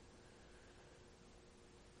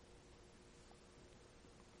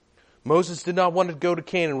 Moses did not want to go to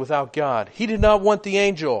Canaan without God. He did not want the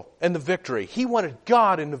angel and the victory. He wanted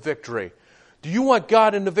God in the victory. Do you want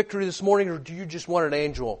God in the victory this morning, or do you just want an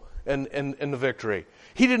angel and the victory?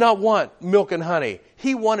 He did not want milk and honey.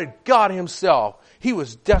 He wanted God Himself. He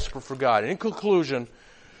was desperate for God. And in conclusion,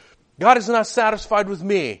 God is not satisfied with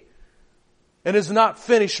me and is not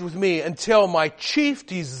finished with me until my chief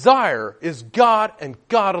desire is God and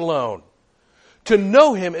God alone. To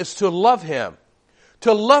know Him is to love Him.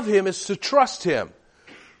 To love Him is to trust Him.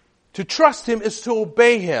 To trust Him is to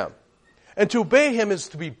obey Him. And to obey Him is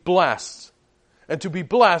to be blessed. And to be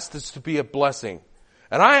blessed is to be a blessing.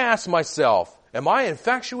 And I ask myself, am I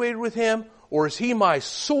infatuated with Him, or is He my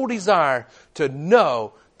sole desire to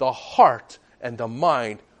know the heart and the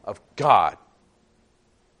mind of God?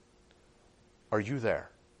 Are you there?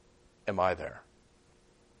 Am I there?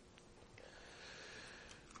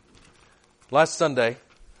 Last Sunday,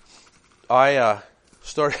 I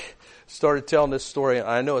started telling this story.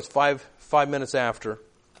 I know it's five minutes after.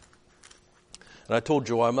 And I told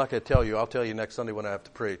Joel, I'm not going to tell you. I'll tell you next Sunday when I have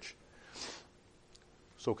to preach.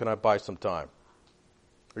 So can I buy some time?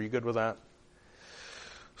 Are you good with that?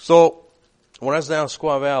 So when I was down in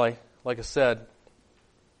Squaw Valley, like I said,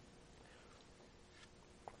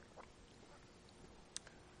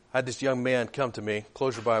 I had this young man come to me.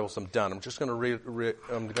 Close your Bibles. I'm done. I'm just going to read.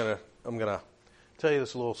 I'm going to tell you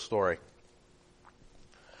this little story.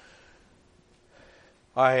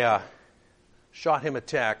 I shot him a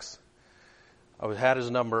text. I had his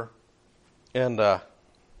number, and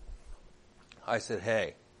I said,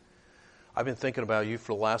 "Hey, I've been thinking about you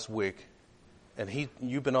for the last week, and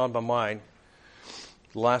you've been on my mind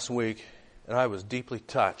the last week, and I was deeply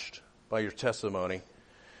touched by your testimony."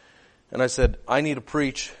 And I said, "I need to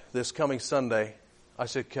preach this coming Sunday." I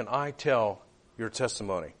said, "Can I tell your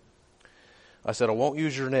testimony?" I said, "I won't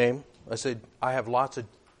use your name." I said, "I have lots of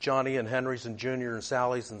Johnny and Henrys and Junior and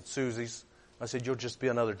Sallys and Susies." I said, "You'll just be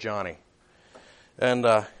another Johnny." And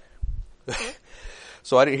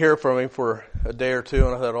so I didn't hear from him for a day or two,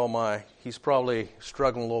 and I thought, oh my, he's probably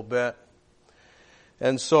struggling a little bit.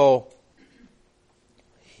 And so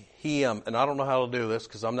he, and I don't know how to do this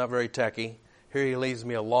because I'm not very techy. Here he leaves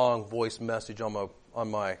me a long voice message on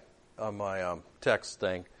my text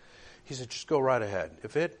thing. He said, "Just go right ahead.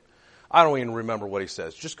 I don't even remember what he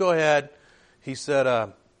says. Just go ahead." He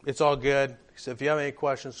said, "It's all good." He said, "If you have any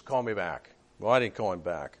questions, call me back." Well, I didn't call him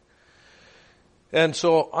back. And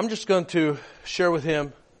so I'm just going to share with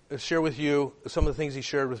you some of the things he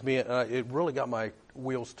shared with me. It really got my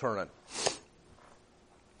wheels turning.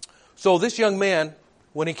 So this young man,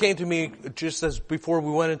 when he came to me just as before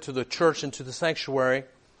we went into the church, into the sanctuary,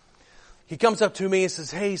 he comes up to me and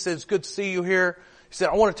says, "Hey," he said, "it's good to see you here." He said,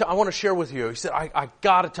 I want to share with you." He said, I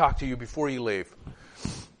got to talk to you before you leave."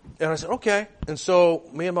 I said, okay. And so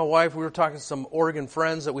me and my wife, we were talking to some Oregon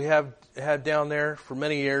friends that we have had down there for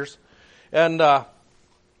many years. And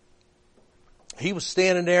he was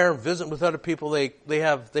standing there visiting with other people. They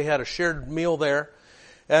had a shared meal there.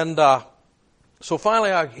 And so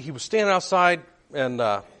finally he was standing outside, and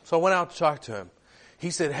so I went out to talk to him. He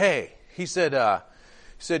said, hey, he said,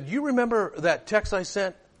 you remember that text I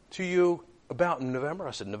sent to you about in November?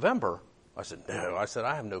 I said, November? I said, no. I said,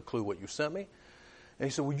 I have no clue what you sent me. And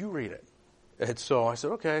he said, well, you read it. And so I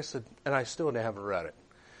said, okay. I said, and I still haven't read it.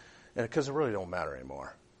 And because it really don't matter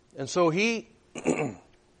anymore. And so he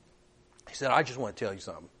said, I just want to tell you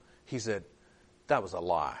something. He said, that was a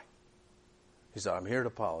lie. He said, I'm here to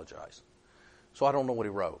apologize. So I don't know what he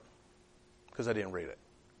wrote because I didn't read it.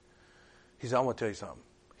 He said, I want to tell you something.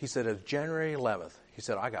 He said, it's January 11th. He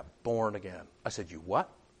said, I got born again. I said, you what?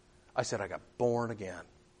 I said, I got born again.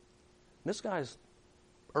 And this guy's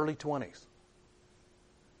early 20s.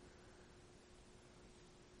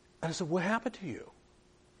 And I said, what happened to you?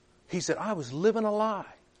 He said, I was living a lie.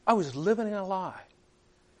 I was living in a lie.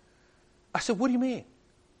 I said, what do you mean?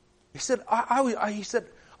 He said, I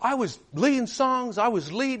was leading songs. I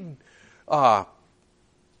was leading Bible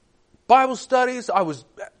studies. I was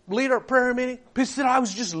leading a prayer meeting. He said, I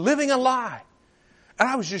was just living a lie. And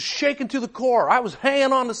I was just shaken to the core. I was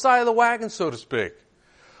hanging on the side of the wagon, so to speak.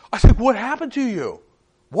 I said, what happened to you?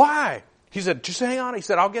 Why? He said, just hang on. He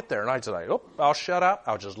said, I'll get there. And I said, I'll shut up.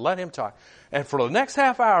 I'll just let him talk. And for the next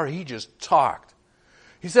half hour, he just talked.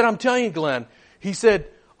 He said, I'm telling you, Glenn, he said,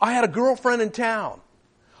 I had a girlfriend in town.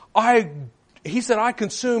 He said, I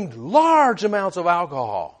consumed large amounts of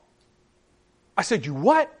alcohol. I said, you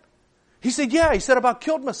what? He said, yeah. He said, I about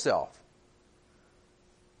killed myself.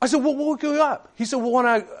 I said, well, what woke you up? He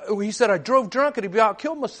said, I drove drunk and about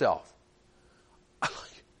killed myself.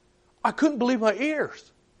 I couldn't believe my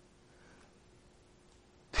ears.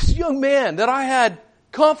 This young man that I had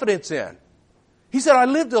confidence in, he said, I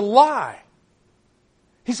lived a lie.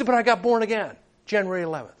 He said, but I got born again, January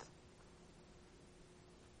 11th.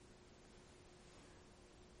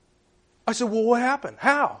 I said, well, what happened?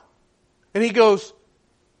 How? And he goes,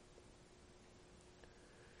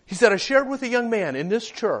 he said, I shared with a young man in this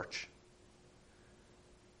church,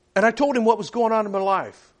 and I told him what was going on in my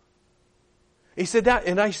life. He said that,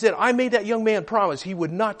 and I said, I made that young man promise he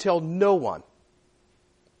would not tell no one.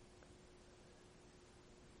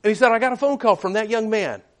 And he said, I got a phone call from that young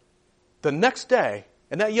man the next day,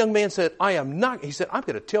 and that young man said, he said, I'm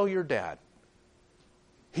going to tell your dad.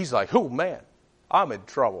 He's like, oh man, I'm in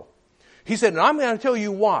trouble. He said, and I'm going to tell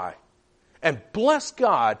you why. And bless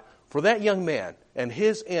God for that young man and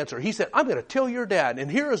his answer. He said, I'm going to tell your dad, and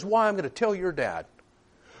here is why I'm going to tell your dad.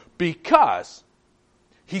 Because,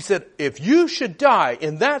 he said, if you should die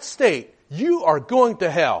in that state, you are going to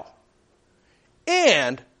hell.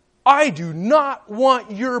 And I do not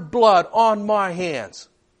want your blood on my hands.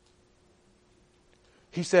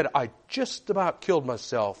 He said, I just about killed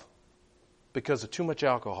myself because of too much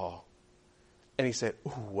alcohol. And he said,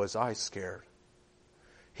 ooh, was I scared.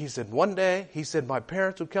 He said, one day, he said, my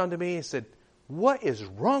parents would come to me and said, what is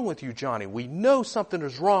wrong with you, Johnny? We know something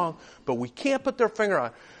is wrong, but we can't put their finger on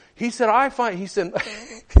it. He said,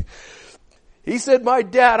 he said, my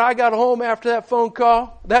dad, I got home after that phone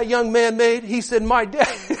call that young man made. He said, my dad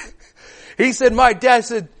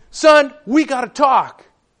said, son, we got to talk.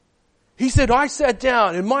 He said, I sat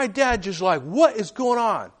down and my dad just like, what is going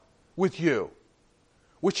on with you?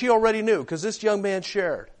 Which he already knew because this young man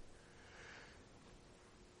shared.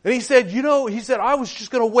 And he said, I was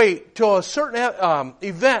just going to wait till a certain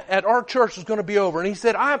event at our church was going to be over. And he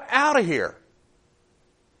said, I'm out of here.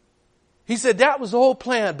 He said, that was the whole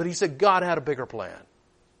plan, but he said, God had a bigger plan.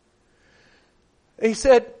 And he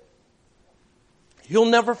said, he'll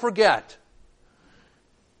never forget.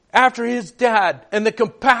 After his dad and the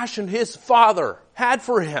compassion his father had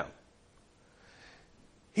for him.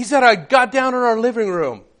 He said, I got down in our living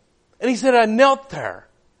room. And he said, I knelt there.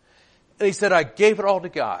 And he said, I gave it all to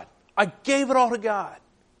God. I gave it all to God.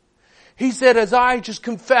 He said, as I just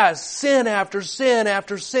confessed sin after sin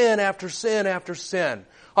after sin after sin after sin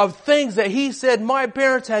of things that he said my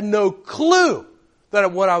parents had no clue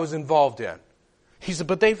that what I was involved in. He said,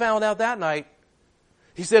 but they found out that night.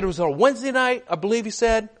 He said it was on a Wednesday night, I believe he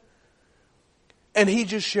said. And he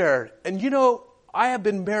just shared. And I have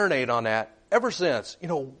been marinated on that ever since.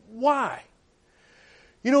 Why?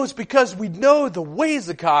 It's because we know the ways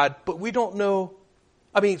of God, but we don't know,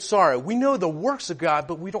 we know the works of God,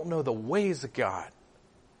 but we don't know the ways of God.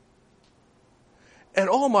 And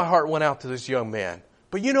all my heart went out to this young man.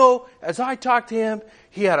 But as I talked to him,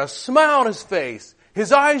 he had a smile on his face.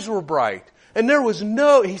 His eyes were bright. And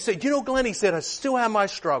he said, Glenn, he said, I still have my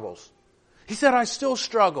struggles. He said, I still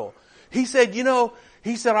struggle. He said,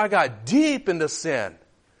 I got deep into sin.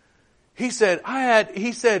 He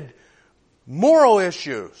said, moral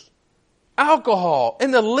issues, alcohol,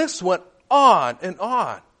 and the list went on and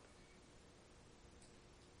on.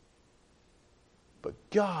 But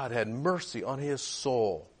God had mercy on his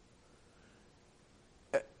soul.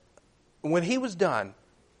 When he was done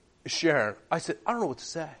sharing, I said, I don't know what to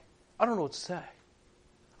say. I don't know what to say.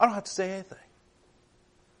 I don't have to say anything.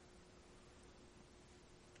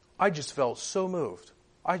 I just felt so moved.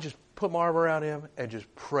 I just put my arm around him and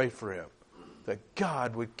just prayed for him that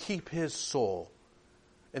God would keep his soul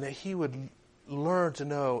and that he would learn to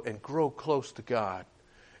know and grow close to God.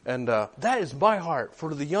 And that is my heart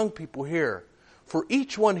for the young people here, for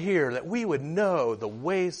each one here, that we would know the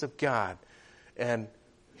ways of God and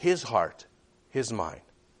his heart, his mind.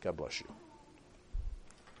 God bless you.